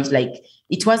marriage. Like,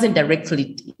 it wasn't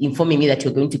directly informing me that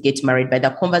you're going to get married, but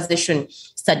the conversation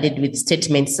started with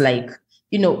statements like,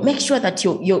 make sure that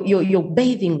you're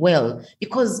bathing well,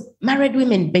 because married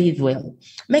women bathe well.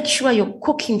 Make sure you're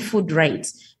cooking food right,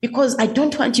 because I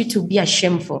don't want you to be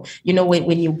shameful,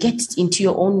 when you get into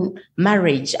your own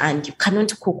marriage and you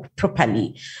cannot cook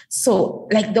properly. So,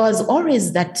 like, there was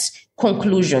always that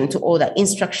conclusion to all the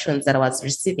instructions that I was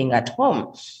receiving at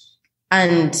home.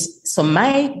 And so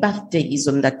my birthday is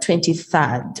on the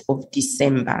 23rd of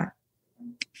December.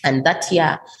 And that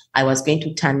year I was going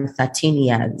to turn 13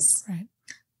 years. Right.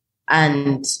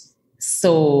 And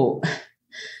so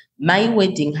my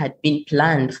wedding had been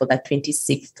planned for the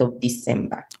 26th of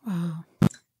December. Wow.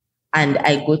 And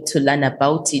I got to learn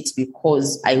about it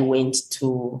because I went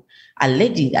to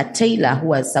a tailor who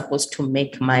was supposed to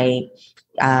make my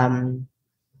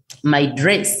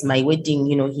dress, my wedding,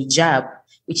 hijab,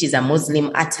 which is a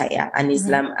Muslim attire, an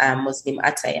Islam Muslim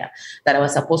attire that I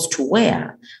was supposed to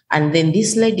wear. And then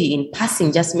this lady in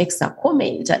passing just makes a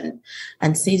comment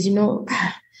and says,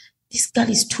 this girl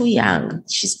is too young.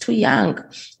 She's too young.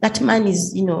 That man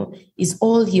is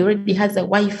old. He already has a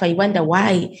wife. I wonder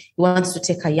why he wants to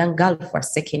take a young girl for a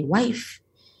second wife.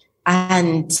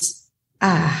 And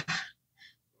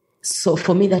so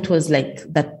for me, that was like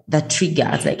that trigger.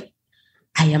 I was like,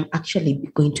 I am actually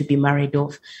going to be married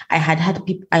off. I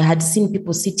had seen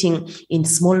people sitting in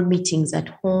small meetings at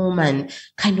home and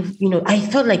kind of, I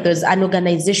felt like there's an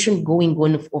organization going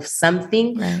on of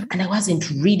something. Right. And I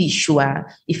wasn't really sure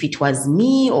if it was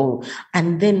me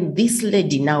and then this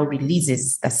lady now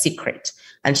releases the secret.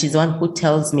 And she's the one who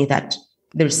tells me that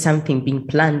there's something being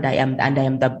planned. I am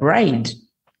the bride.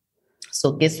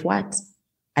 So guess what?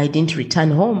 I didn't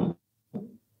return home.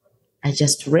 I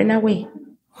just ran away.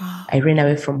 Wow. I ran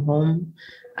away from home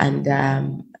and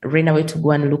ran away to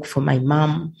go and look for my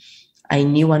mom. I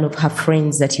knew one of her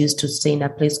friends that used to stay in a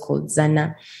place called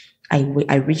Zana.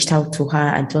 I reached out to her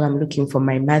and told her I'm looking for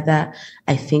my mother.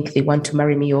 I think they want to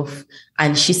marry me off.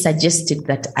 And she suggested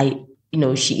that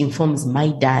she informs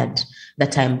my dad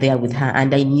that I'm there with her.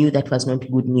 And I knew that was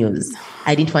not good news.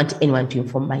 I didn't want anyone to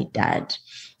inform my dad.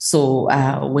 So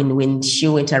when she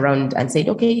went around and said,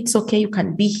 okay, it's okay, you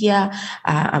can be here.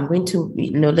 I'm going to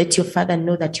let your father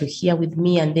know that you're here with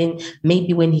me. And then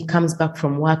maybe when he comes back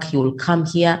from work, he will come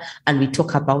here and we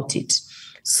talk about it.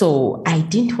 So I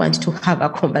didn't want to have a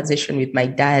conversation with my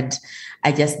dad.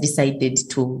 I just decided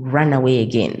to run away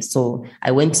again. So I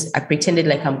pretended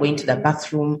like I'm going to the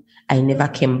bathroom. I never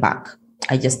came back.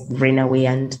 I just ran away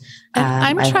and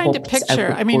I'm trying to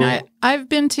picture. I've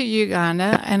been to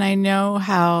Uganda and I know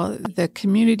how the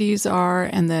communities are,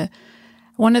 and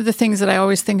one of the things that I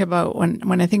always think about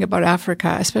when I think about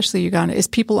Africa, especially Uganda, is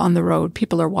people on the road.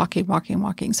 People are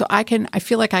walking. So I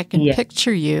feel like I can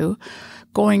picture you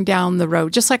going down the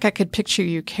road, just like I could picture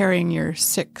you carrying your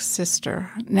sick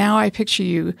sister. Now I picture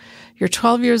you're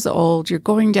 12 years old, you're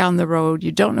going down the road,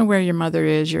 you don't know where your mother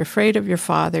is, you're afraid of your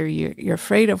father, you're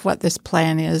afraid of what this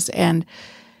plan is, and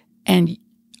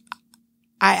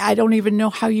I don't even know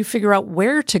how you figure out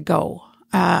where to go.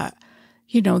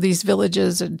 These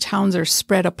villages and towns are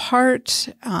spread apart.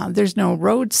 There's no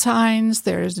road signs.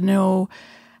 There's no,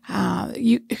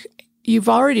 you've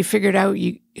already figured out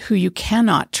who you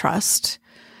cannot trust.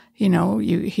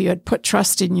 He had put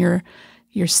trust in your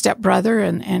stepbrother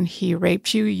and he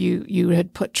raped you. You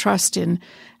had put trust in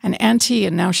an auntie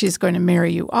and now she's going to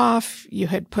marry you off. You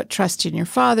had put trust in your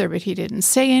father, but he didn't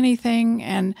say anything.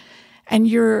 And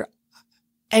yet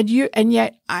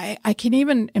I can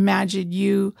even imagine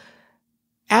you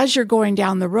as you're going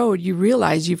down the road, you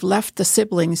realize you've left the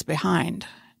siblings behind.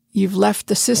 You've left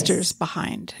the sisters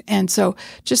behind. And so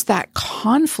just that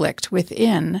conflict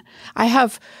within, I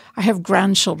have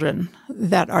grandchildren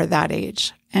that are that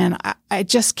age. And I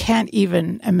just can't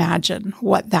even imagine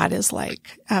what that is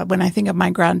like. When I think of my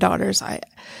granddaughters,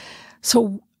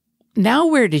 so now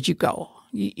where did you go?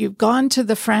 You've gone to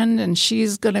the friend and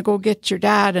she's going to go get your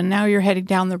dad, and now you're heading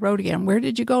down the road again. Where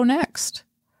did you go next?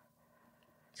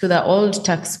 To the old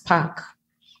tax park.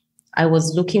 I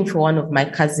was looking for one of my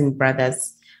cousin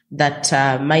brothers that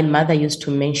my mother used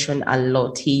to mention a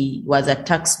lot. He was a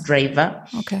tax driver.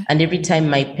 Okay. And every time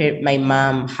my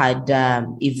mom had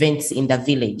events in the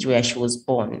village where she was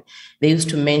born, they used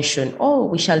to mention, oh,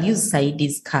 we shall use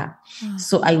Saidi's car. Oh.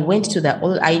 So I went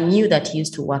to I knew that he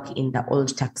used to work in the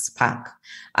old tax park.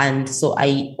 And so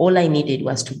all I needed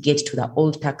was to get to the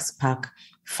old tax park,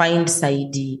 find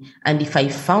Saidi. And if I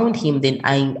found him, then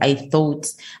I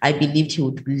believed he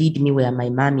would lead me where my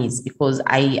mom is, because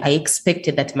I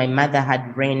expected that my mother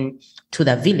had ran to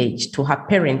the village, to her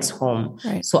parents' home.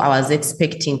 Right. So I was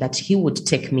expecting that he would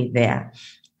take me there.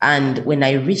 And when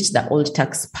I reached the old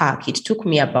tax park, it took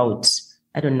me about,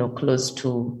 close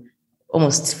to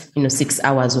almost, 6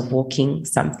 hours of walking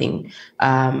something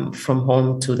from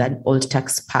home to that old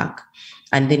tax park.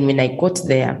 And then when I got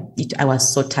there, I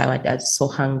was so tired. I was so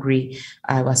hungry.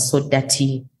 I was so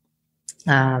dirty.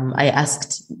 I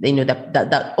asked,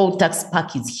 the old tax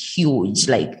park is huge.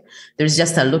 Like, there's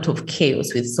just a lot of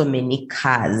chaos with so many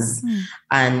cars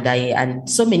and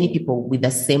so many people with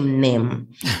the same name.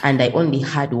 And I only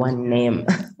had one name.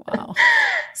 Wow.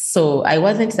 So I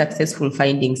wasn't successful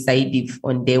finding Saidi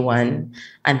on day one.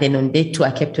 And then on day two,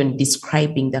 I kept on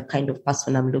describing the kind of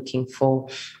person I'm looking for.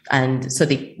 And so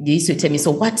they used to tell me,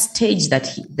 so what stage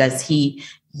does he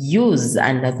use?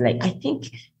 And I was like, I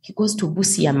think he goes to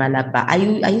Busia, Malaba.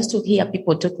 I used to hear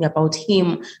people talking about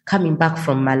him coming back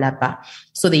from Malaba.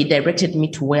 So they directed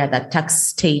me to where the tax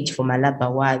stage for Malaba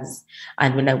was.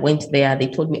 And when I went there, they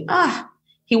told me,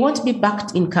 he won't be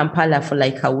back in Kampala for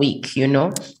like a week,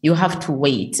 You have to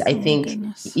wait. I think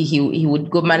he would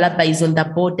go. Malaba is on the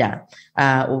border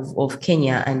of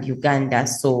Kenya and Uganda.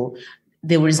 So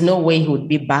there was no way he would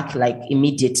be back like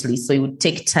immediately. So it would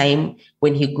take time.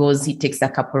 When he goes, he takes a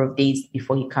couple of days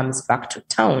before he comes back to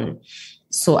town.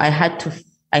 So I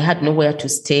had nowhere to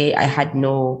stay. I had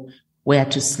nowhere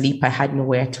to sleep. I had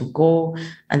nowhere to go.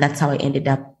 And that's how I ended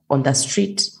up on the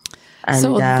street. And,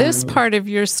 so this part of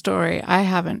your story, I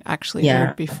haven't actually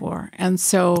heard before. And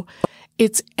so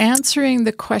it's answering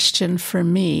the question for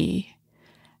me,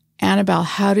 Annabelle,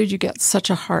 how did you get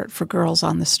such a heart for girls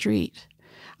on the street?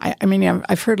 I mean,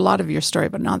 I've heard a lot of your story,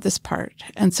 but not this part.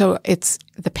 And so it's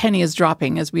the penny is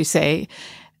dropping, as we say.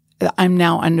 I'm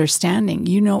now understanding.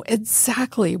 You know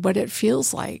exactly what it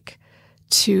feels like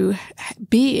to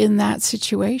be in that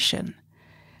situation.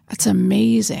 That's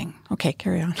amazing. Okay,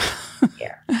 carry on.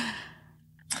 Yeah.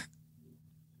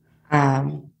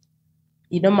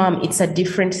 Mom, it's a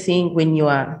different thing when you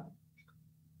are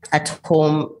at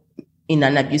home in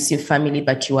an abusive family,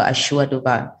 but you are assured of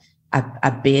a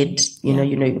bed,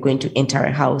 you're going to enter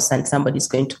a house and somebody's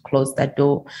going to close the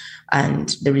door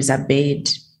and there is a bed,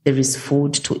 there is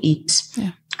food to eat.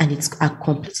 Yeah. And it's a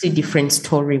completely different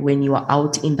story when you are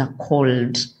out in the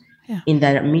cold, in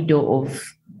the middle of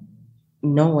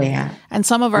nowhere. And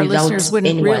some of our listeners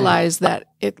wouldn't realize that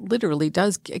it literally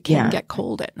can get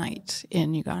cold at night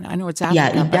in Uganda. I know it's Africa.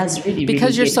 Yeah, it does really,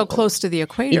 because really you're so close to the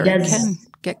equator, it can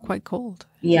get quite cold.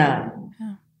 Yeah.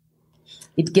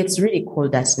 It gets really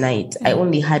cold at night. I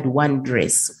only had one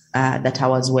dress that I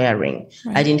was wearing.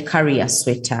 Right. I didn't carry a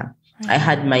sweater. Right. I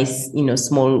had my,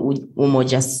 small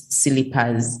Umoja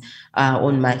slippers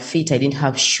on my feet. I didn't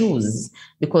have shoes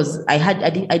because I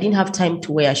didn't have time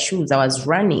to wear shoes. I was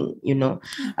running,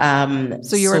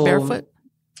 So you were barefoot?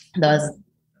 I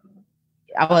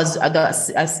was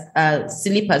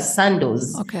slippers,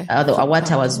 sandals. Okay.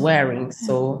 What I was wearing.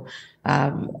 So.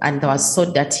 And I was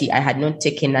so dirty. I had not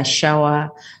taken a shower.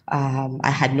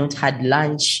 I had not had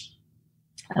lunch.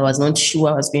 I was not sure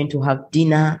I was going to have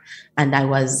dinner. And I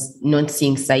was not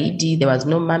seeing Saidi. There was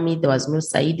no mommy. There was no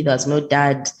Saidi. There was no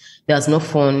dad. There was no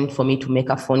phone for me to make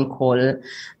a phone call.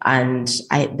 And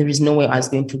there is no way I was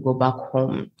going to go back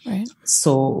home. Right.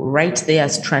 So right there,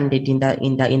 stranded in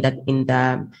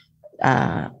the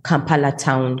Kampala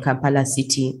town, Kampala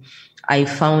city, I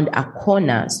found a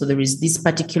corner. So there is this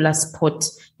particular spot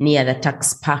near the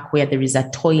tax park where there is a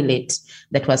toilet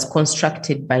that was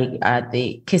constructed by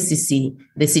the KCC,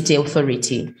 the city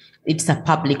authority. It's a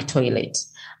public toilet.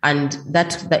 And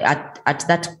at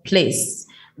that place,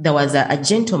 there was a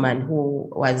gentleman who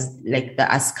was like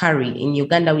the askari. In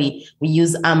Uganda, we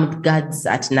use armed guards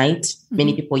at night. Mm-hmm.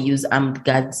 Many people use armed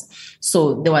guards.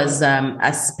 So there was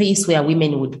a space where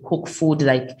women would cook food,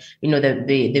 like,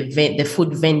 the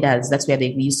food vendors. That's where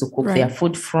they used to cook their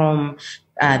food from.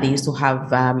 They used to have,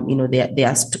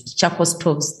 their charcoal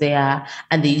stoves there,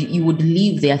 and you would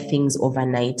leave their things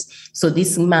overnight. So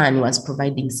this man was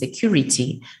providing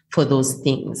security for those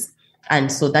things. And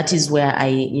so that is where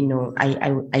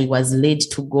I was led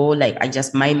to go. Like,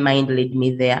 my mind led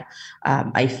me there.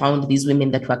 I found these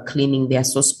women that were cleaning their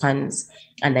saucepans,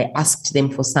 and I asked them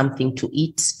for something to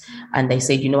eat. And I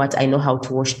said, you know what? I know how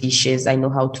to wash dishes. I know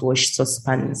how to wash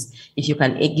saucepans. If you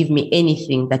can give me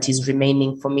anything that is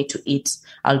remaining for me to eat,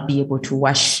 I'll be able to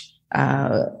wash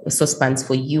saucepans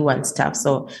for you and stuff.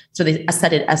 So they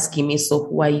started asking me, so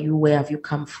who are you? Where have you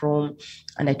come from?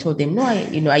 And I told them, no, I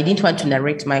didn't want to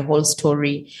narrate my whole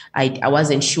story. I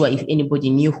wasn't sure if anybody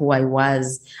knew who I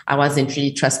was. I wasn't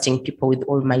really trusting people with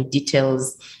all my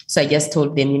details. So I just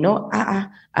told them,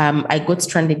 I got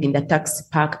stranded in the taxi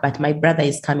park, but my brother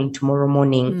is coming tomorrow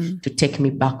morning to take me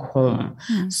back home.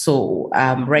 So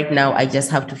right now I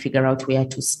just have to figure out where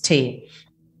to stay.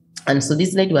 And so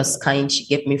this lady was kind. She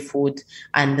gave me food.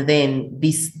 And then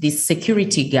this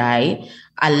security guy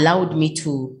allowed me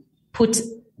to put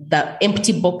the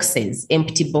empty box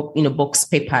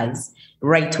papers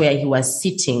right where he was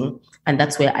sitting. And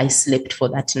that's where I slept for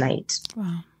that night.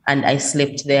 Wow. And I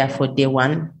slept there for day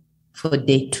 1, for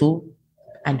day 2,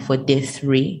 and for day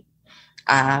 3,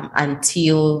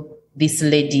 until this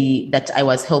lady that I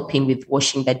was helping with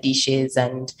washing the dishes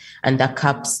and the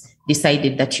cups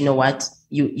decided that, you know what,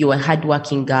 you're a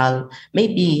hardworking girl.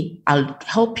 Maybe I'll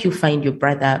help you find your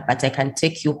brother, but I can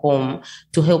take you home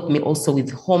to help me also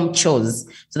with home chores.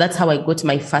 So that's how I got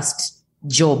my first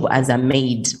job as a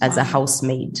maid, as a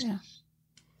housemaid. Yeah.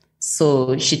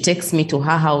 So she takes me to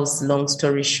her house. Long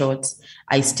story short,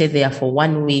 I stayed there for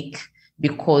 1 week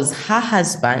because her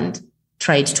husband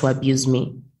tried to abuse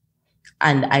me.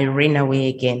 And I ran away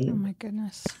again. Oh my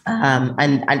goodness.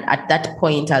 And at that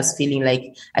point, I was feeling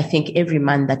like, I think every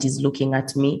man that is looking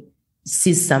at me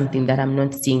sees something that I'm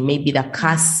not seeing. Maybe the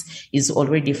curse is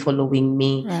already following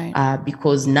me. Right.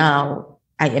 Because now,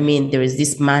 there is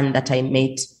this man that I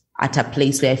met at a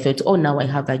place where I felt, now I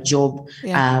have a job.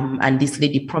 Yeah. And this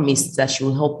lady promised that she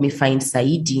will help me find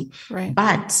Saidi. Right.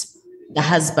 But the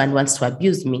husband wants to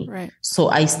abuse me. Right. So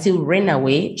I still ran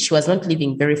away. She was not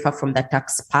living very far from the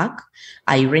tax park.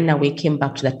 I ran away, came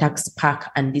back to the tax park.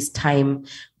 And this time,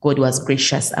 God was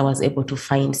gracious. I was able to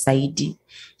find Saidi.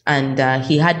 And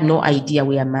he had no idea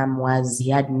where mom was. He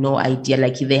had no idea.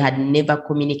 Like, they had never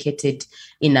communicated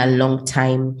in a long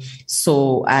time.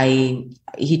 So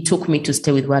he took me to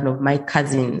stay with one of my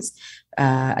cousins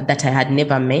that I had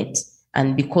never met.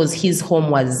 And because his home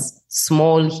was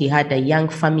small, he had a young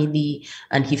family,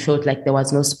 and he felt like there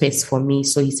was no space for me.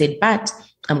 So he said, but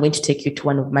I'm going to take you to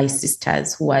one of my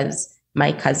sisters who was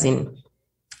my cousin.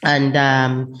 And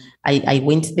I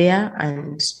went there,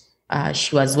 and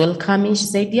she was welcoming. She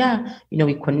said, yeah,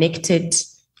 we connected.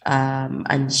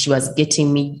 And she was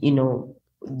getting me,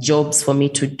 jobs for me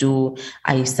to do.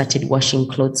 I started washing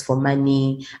clothes for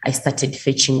money. I started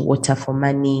fetching water for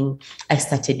money. I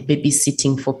started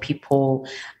babysitting for people.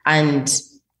 And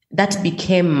that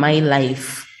became my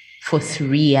life for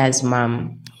 3 years,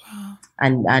 Mom. Wow.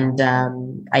 And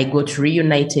I got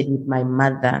reunited with my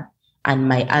mother and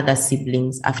my other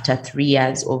siblings after 3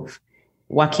 years of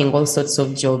working all sorts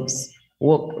of jobs,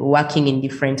 working in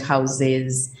different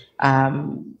houses,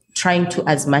 trying to,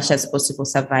 as much as possible,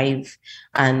 survive,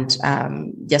 and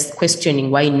just questioning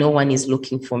why no one is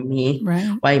looking for me,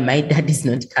 right. Why my dad is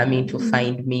not coming to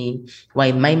find me,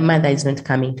 why my mother is not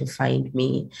coming to find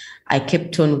me. I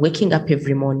kept on waking up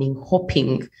every morning,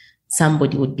 hoping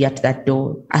somebody would be at that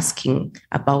door asking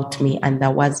about me, and there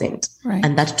wasn't. Right.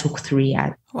 And that took 3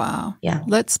 years. Wow. Yeah.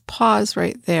 Let's pause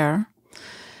right there,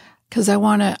 because I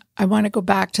want to go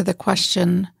back to the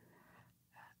question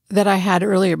that I had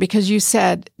earlier, because you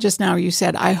said just now,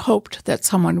 I hoped that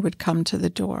someone would come to the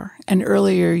door. And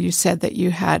earlier you said that you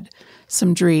had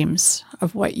some dreams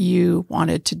of what you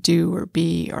wanted to do or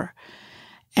be,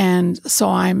 and so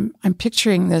I'm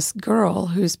picturing this girl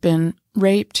who's been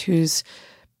raped, who's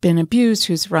been abused,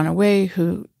 who's run away,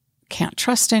 who can't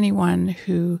trust anyone,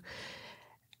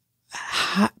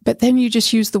 but then you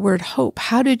just used the word hope.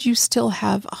 How did you still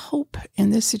have a hope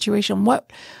in this situation?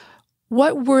 What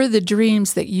were the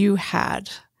dreams that you had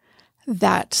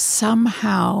that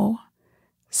somehow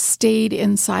stayed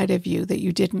inside of you that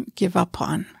you didn't give up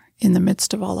on in the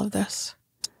midst of all of this?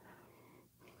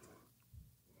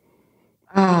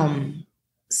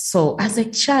 So as a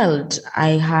child,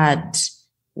 I had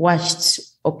watched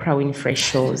Oprah Winfrey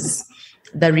shows,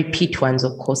 the repeat ones,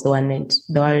 of course, the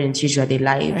weren't usually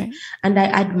live. Right. And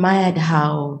I admired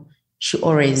how she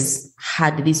always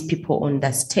had these people on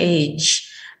the stage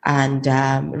and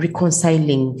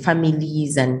reconciling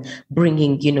families and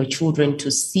bringing, children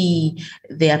to see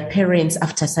their parents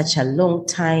after such a long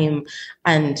time.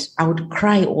 And I would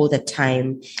cry all the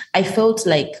time. I felt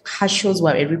like her shows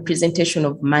were a representation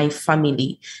of my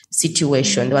family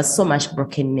situation. There was so much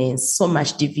brokenness, so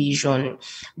much division.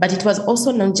 But it was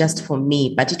also not just for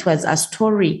me, but it was a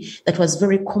story that was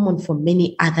very common for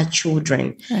many other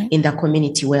children in the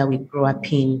community where we grew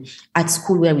up in, at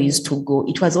school where we used to go.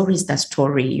 It was always the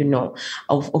story,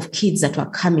 of kids that were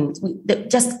coming,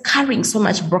 just carrying so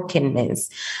much brokenness.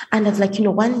 And I was like,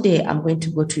 one day I'm going to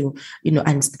go to,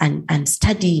 and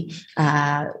study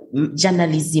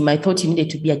journalism. I thought you needed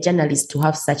to be a journalist to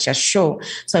have such a show.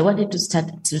 So I wanted to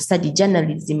study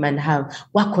journalism and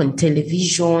work on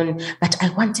television. But I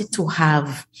wanted to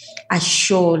have a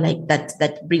show like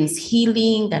that brings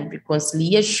healing and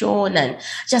reconciliation and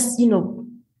just,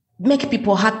 make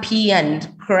people happy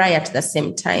and cry at the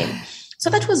same time. So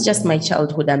that was just my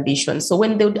childhood ambition. So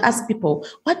when they would ask people,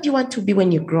 what do you want to be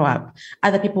when you grow up?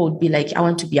 Other people would be like, I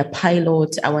want to be a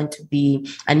pilot. I want to be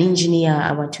an engineer.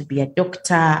 I want to be a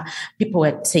doctor. People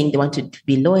were saying they wanted to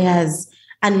be lawyers.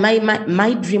 And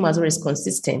my dream was always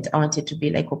consistent. I wanted to be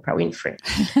like Oprah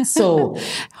Winfrey. So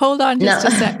hold on just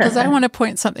a sec, because I want to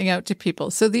point something out to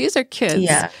people. So these are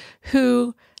kids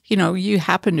who, you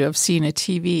happen to have seen a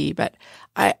TV, but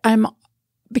I'm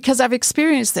because I've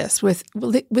experienced this with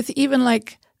even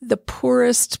like the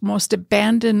poorest, most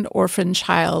abandoned orphan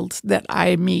child that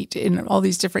I meet in all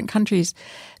these different countries.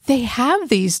 They have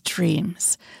these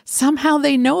dreams. Somehow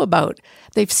they know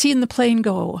they've seen the plane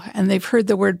go and they've heard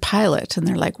the word pilot and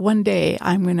they're like, one day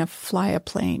I'm going to fly a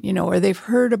plane, or they've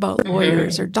heard about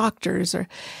lawyers or doctors.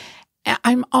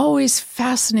 I'm always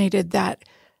fascinated that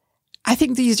I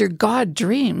think these are God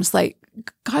dreams. Like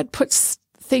God puts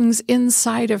things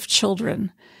inside of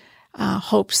children,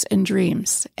 hopes and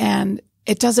dreams. And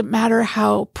it doesn't matter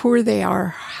how poor they are,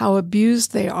 how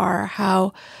abused they are,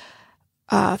 how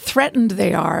threatened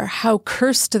they are, how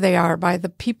cursed they are by the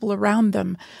people around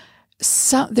them.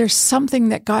 There's something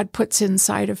that God puts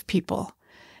inside of people.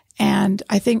 And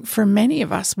I think for many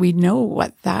of us, we know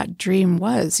what that dream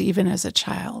was, even as a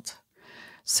child.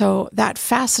 So that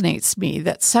fascinates me,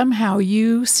 that somehow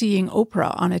you seeing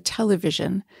Oprah on a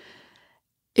television,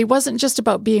 it wasn't just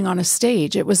about being on a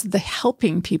stage. It was the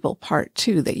helping people part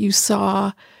too, that you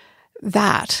saw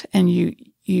that and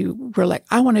you were like,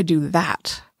 I want to do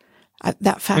that.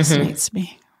 That fascinates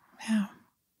me. Yeah.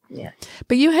 Yeah.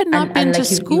 But you had not been to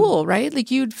school, right? Like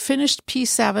you'd finished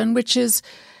P7, which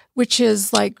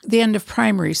is like the end of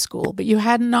primary school, but you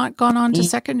had not gone on to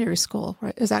secondary school,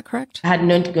 right? Is that correct? I had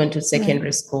not gone to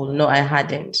secondary school. No, I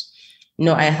hadn't.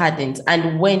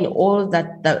 And when all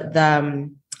that,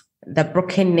 the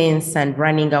brokenness and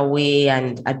running away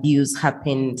and abuse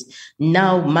happened,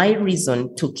 now my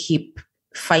reason to keep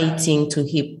fighting, to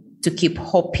keep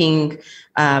hoping,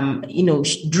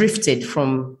 drifted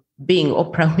from being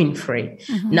Oprah Winfrey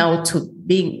now to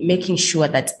making sure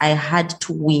that I had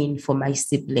to win for my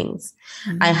siblings.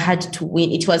 I had to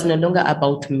win. It was no longer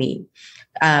about me.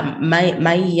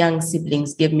 My young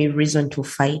siblings gave me reason to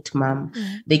fight, Mom.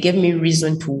 They gave me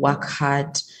reason to work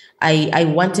hard. I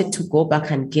wanted to go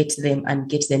back and get them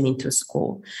into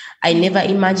school. I never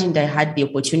imagined I had the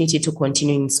opportunity to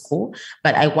continue in school,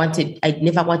 but I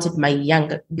never wanted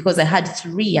because I had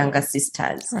 3 younger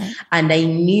sisters, and I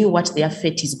knew what their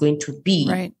fate is going to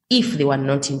be if they were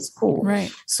not in school.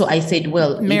 Right. So I said,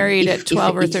 well, married at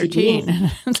 12 or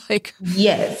 13. Like,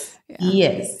 yes.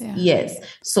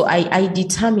 So I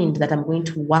determined that I'm going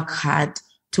to work hard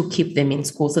to keep them in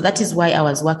school. So that is why I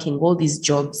was working all these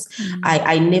jobs.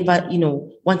 I never,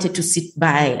 wanted to sit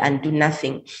by and do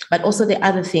nothing. But also the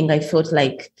other thing, I felt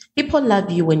like people love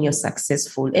you when you're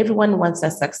successful. Everyone wants a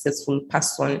successful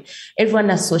person. Everyone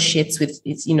associates with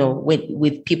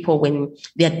people when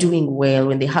they're doing well,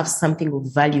 when they have something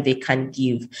of value they can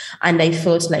give. And I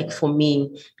felt like for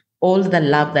me, all the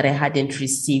love that I hadn't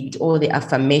received, all the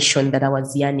affirmation that I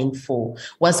was yearning for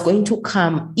was going to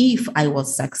come if I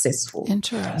was successful.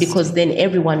 Interesting. Because then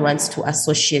everyone would want to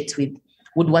associate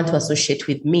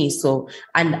with me. So,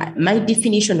 and my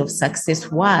definition of success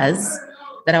was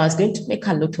that I was going to make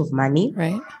a lot of money,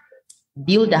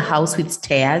 build a house with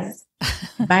stairs,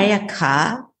 buy a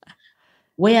car,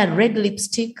 wear red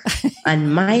lipstick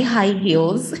and my high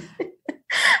heels.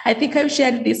 I think I've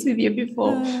shared this with you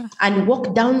before, and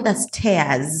walk down the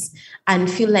stairs and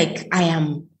feel like I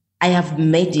am I have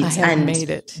made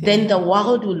it. Then Yeah. the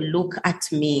world will look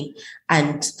at me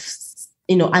and,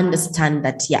 understand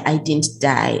that, I didn't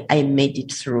die. I made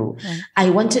it through. Right. I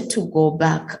wanted to go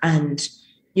back and,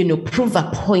 prove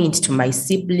a point to my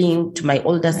sibling, to my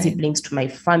older siblings, to my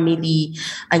family,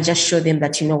 and just show them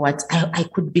that, I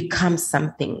could become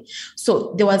something.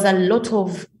 So there was a lot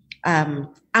of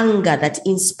anger that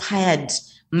inspired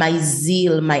my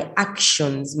zeal, my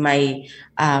actions, my,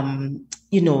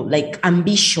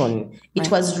 ambition.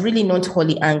 It was really not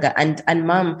holy anger. And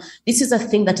Mom, this is a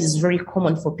thing that is very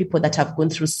common for people that have gone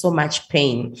through so much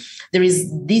pain. There is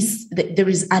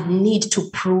a need to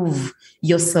prove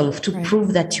yourself, to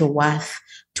prove that you're worth,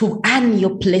 to earn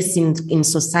your place in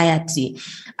society.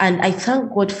 And I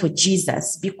thank God for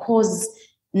Jesus, because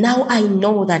now I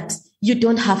know that you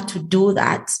don't have to do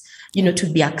that, to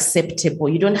be acceptable.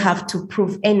 You don't have to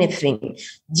prove anything.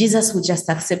 Jesus will just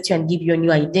accept you and give you a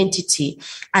new identity,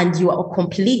 and you are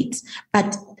complete.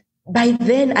 But by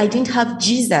then, I didn't have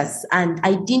Jesus, and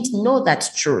I didn't know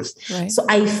that truth. Right. So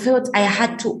I felt I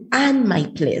had to earn my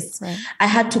place. Right. I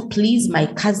had to please my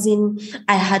cousin.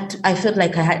 I felt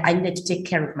like I needed to take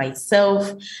care of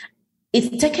myself.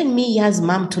 It's taken me years,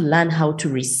 Mom, to learn how to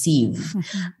receive,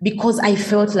 because I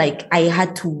felt like I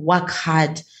had to work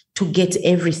hard to get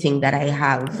everything that I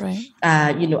have. Right.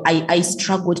 I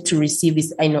struggled to receive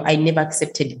this. I never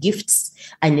accepted gifts.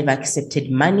 I never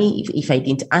accepted money if I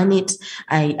didn't earn it.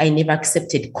 I never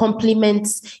accepted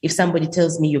compliments. If somebody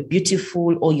tells me you're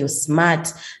beautiful or you're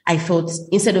smart, I felt,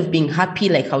 instead of being happy,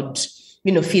 like I would,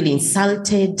 feel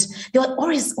insulted. There were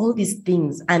always all these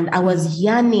things. And I was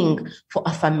yearning for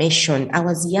affirmation. I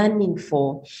was yearning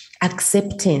for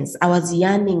acceptance. I was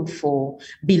yearning for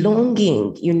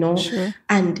belonging, Sure.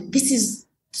 And this is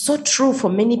so true for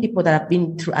many people that have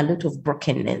been through a lot of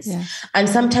brokenness. Yeah. And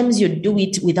sometimes you do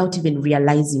it without even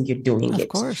realizing you're doing it. Of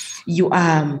course. You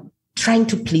are trying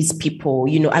to please people.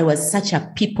 I was such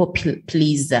a people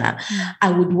pleaser.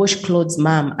 I would wash clothes,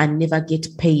 Mom, and never get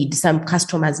paid. Some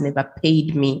customers never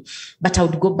paid me, but I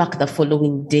would go back the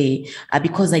following day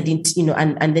because I didn't,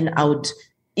 and then I would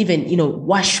even,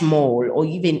 wash more, or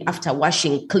even after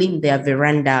washing, clean their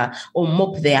veranda or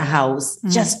mop their house,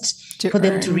 just for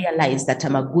them to realize that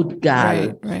I'm a good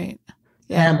girl. Right.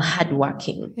 Yeah. And I'm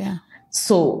hardworking. Yeah.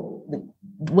 So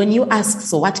when you ask,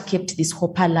 so what kept this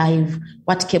hope alive?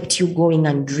 What kept you going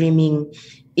and dreaming?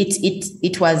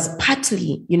 It was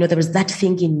partly, there was that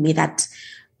thing in me that,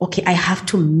 okay, I have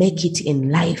to make it in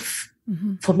life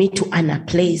for me to earn a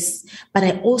place, but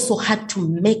I also had to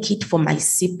make it for my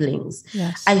siblings.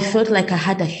 Yes. I felt like I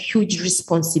had a huge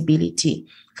responsibility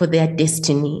for their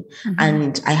destiny.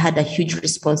 And I had a huge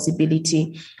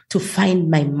responsibility to find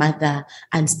my mother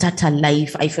and start a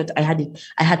life. I felt I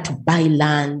had to buy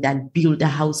land and build a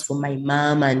house for my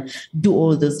mom and do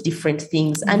all those different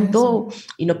things. Amazing. And though,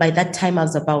 by that time I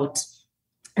was about,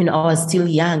 I was still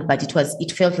young, but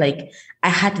it felt like I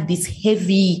had this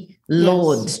heavy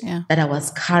load that I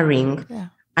was carrying. Yeah.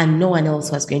 And no one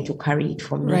else was going to carry it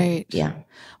for me. Right. Yeah.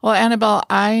 Well, Annabelle,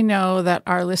 I know that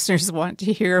our listeners want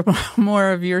to hear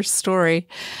more of your story,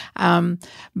 but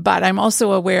I'm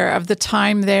also aware of the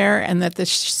time there and that the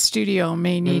studio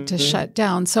may need to shut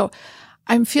down. So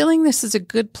I'm feeling this is a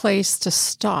good place to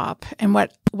stop. And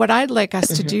what I'd like us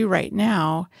to do right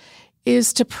now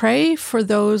is to pray for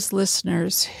those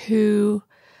listeners who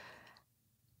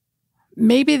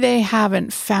maybe they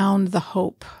haven't found the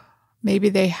hope. Maybe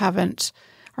they haven't,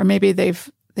 or maybe they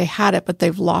had it, but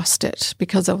they've lost it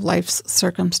because of life's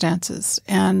circumstances.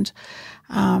 And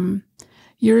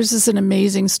yours is an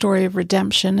amazing story of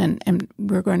redemption, and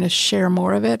we're going to share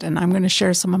more of it, and I'm going to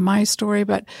share some of my story.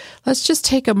 But let's just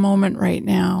take a moment right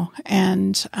now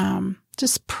and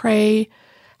just pray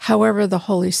however the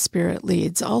Holy Spirit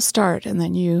leads. I'll start, and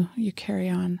then you carry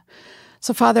on.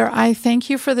 So, Father, I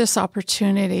thank you for this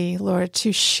opportunity, Lord,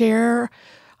 to share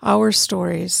our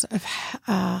stories.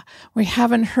 We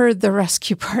haven't heard the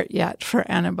rescue part yet for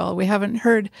Annabelle. We haven't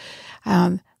heard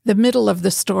the middle of the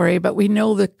story, but we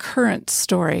know the current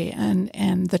story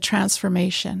and the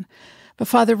transformation. But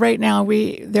Father, right now,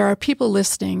 there are people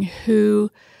listening who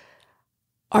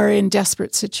are in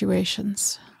desperate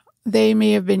situations. They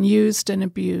may have been used and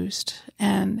abused.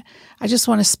 And I just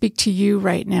want to speak to you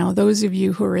right now, those of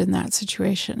you who are in that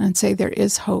situation, and say there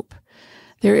is hope.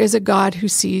 There is a God who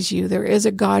sees you. There is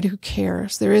a God who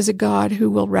cares. There is a God who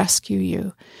will rescue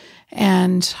you.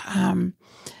 And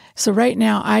so right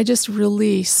now, I just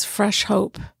release fresh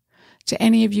hope to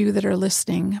any of you that are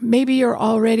listening. Maybe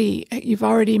you've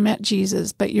already met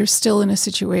Jesus, but you're still in a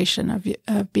situation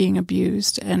of being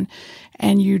abused and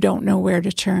you don't know where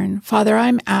to turn. Father,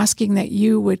 I'm asking that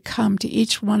you would come to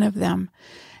each one of them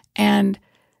and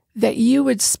that you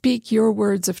would speak your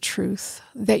words of truth,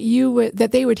 that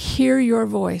they would hear your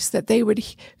voice, that they would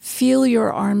feel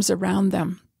your arms around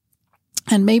them.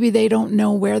 And maybe they don't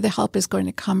know where the help is going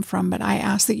to come from, but I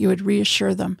ask that you would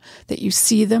reassure them, that you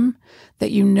see them,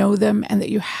 that you know them, and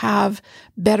that you have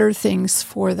better things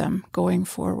for them going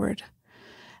forward.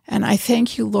 And I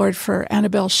thank you, Lord, for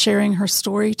Annabelle sharing her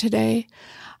story today.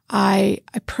 I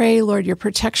pray, Lord, your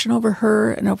protection over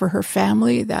her and over her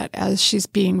family, that as she's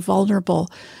being vulnerable,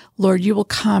 Lord, you will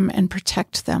come and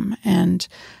protect them and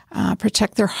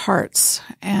protect their hearts.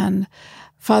 And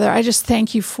Father, I just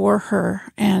thank you for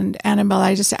her. And Annabelle,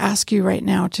 I just ask you right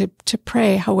now to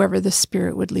pray however the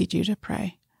Spirit would lead you to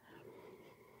pray.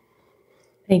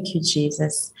 Thank you,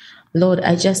 Jesus. Lord,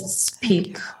 I just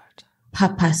speak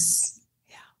purpose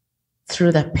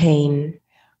through the pain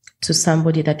to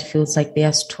somebody that feels like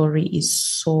their story is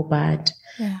so bad.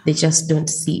 Yeah. They just don't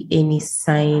see any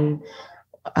sign.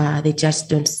 They just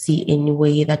don't see any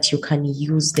way that you can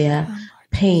use their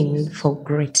pain for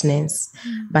greatness.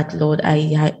 But Lord,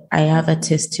 I have a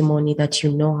testimony that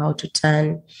you know how to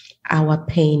turn our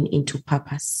pain into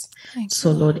purpose.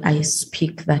 So Lord, I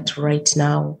speak that right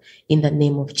now in the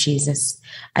name of Jesus.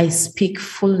 I speak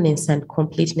fullness and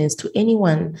completeness to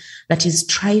anyone that is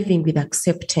striving with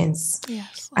acceptance.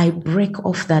 Yes. I break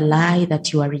off the lie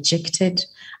that you are rejected.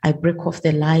 I break off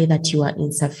the lie that you are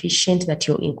insufficient, that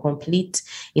you're incomplete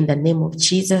in the name of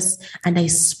Jesus. And I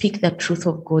speak the truth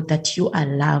of God, that you are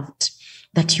loved,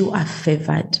 that you are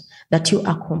favored, that you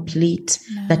are complete,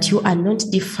 that you are not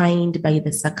defined by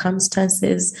the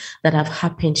circumstances that have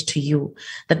happened to you,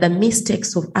 that the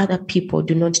mistakes of other people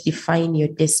do not define your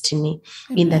destiny.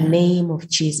 Amen. In the name of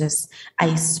Jesus,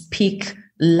 I speak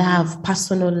love,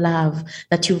 personal love,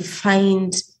 that you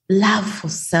find love for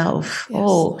self. Yes.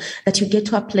 Oh, that you get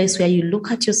to a place where you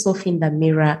look at yourself in the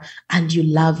mirror and you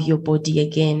love your body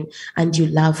again, and you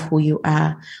love who you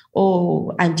are.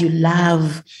 Oh, and you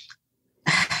love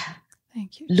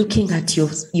Thank you, looking at your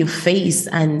face,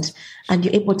 and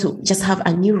you're able to just have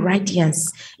a new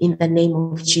radiance in the name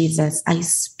of Jesus. I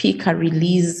speak a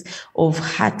release of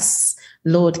hearts,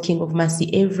 Lord, King of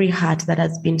Mercy, every heart that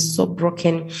has been so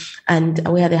broken and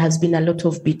where there has been a lot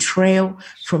of betrayal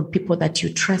from people that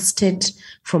you trusted,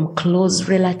 from close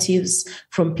relatives,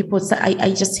 from people.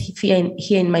 I just hear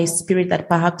in my spirit that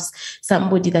perhaps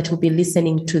somebody that will be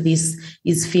listening to this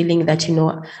is feeling that,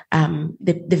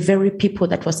 the very people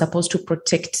that were supposed to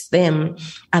protect them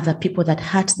are the people that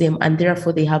hurt them, and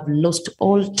therefore they have lost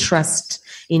all trust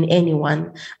in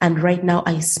anyone. And right now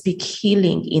I speak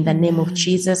healing in the name of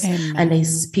Jesus. Amen. And I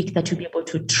speak that you'll be able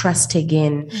to trust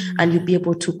again. Amen. And you'll be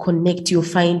able to connect. You'll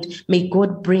find, may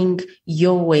God bring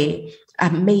your way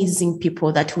amazing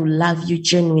people that will love you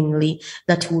genuinely,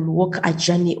 that will walk a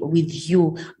journey with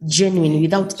you genuinely,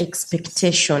 without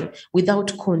expectation,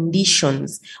 without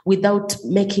conditions, without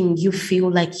making you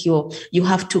feel like you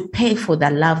have to pay for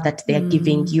the love that they're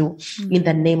giving you. In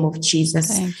the name of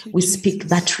Jesus, we speak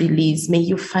that release. May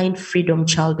you find freedom,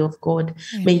 child of God.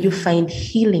 Amen. May you find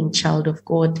healing, child of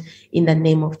God, in the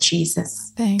name of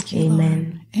Jesus. Thank you.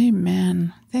 Amen. Lord.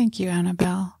 Amen. Thank you,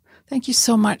 Annabelle. Thank you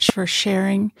so much for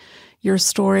sharing your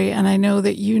story. And I know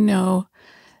that you know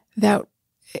that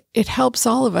it helps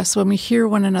all of us when we hear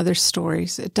one another's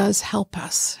stories. It does help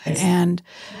us. Yes. And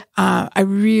I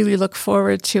really look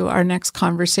forward to our next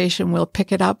conversation. We'll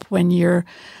pick it up when you're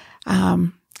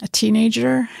a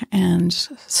teenager and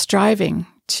striving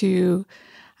to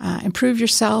improve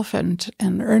yourself and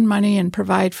earn money and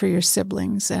provide for your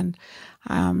siblings. And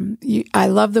I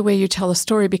love the way you tell a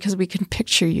story, because we can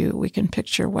picture you. We can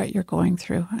picture what you're going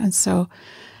through. And so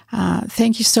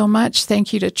thank you so much.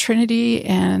 Thank you to Trinity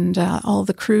and all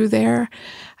the crew there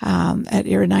at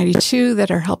Era 92 that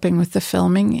are helping with the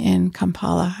filming in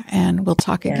Kampala. And we'll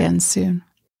talk again soon.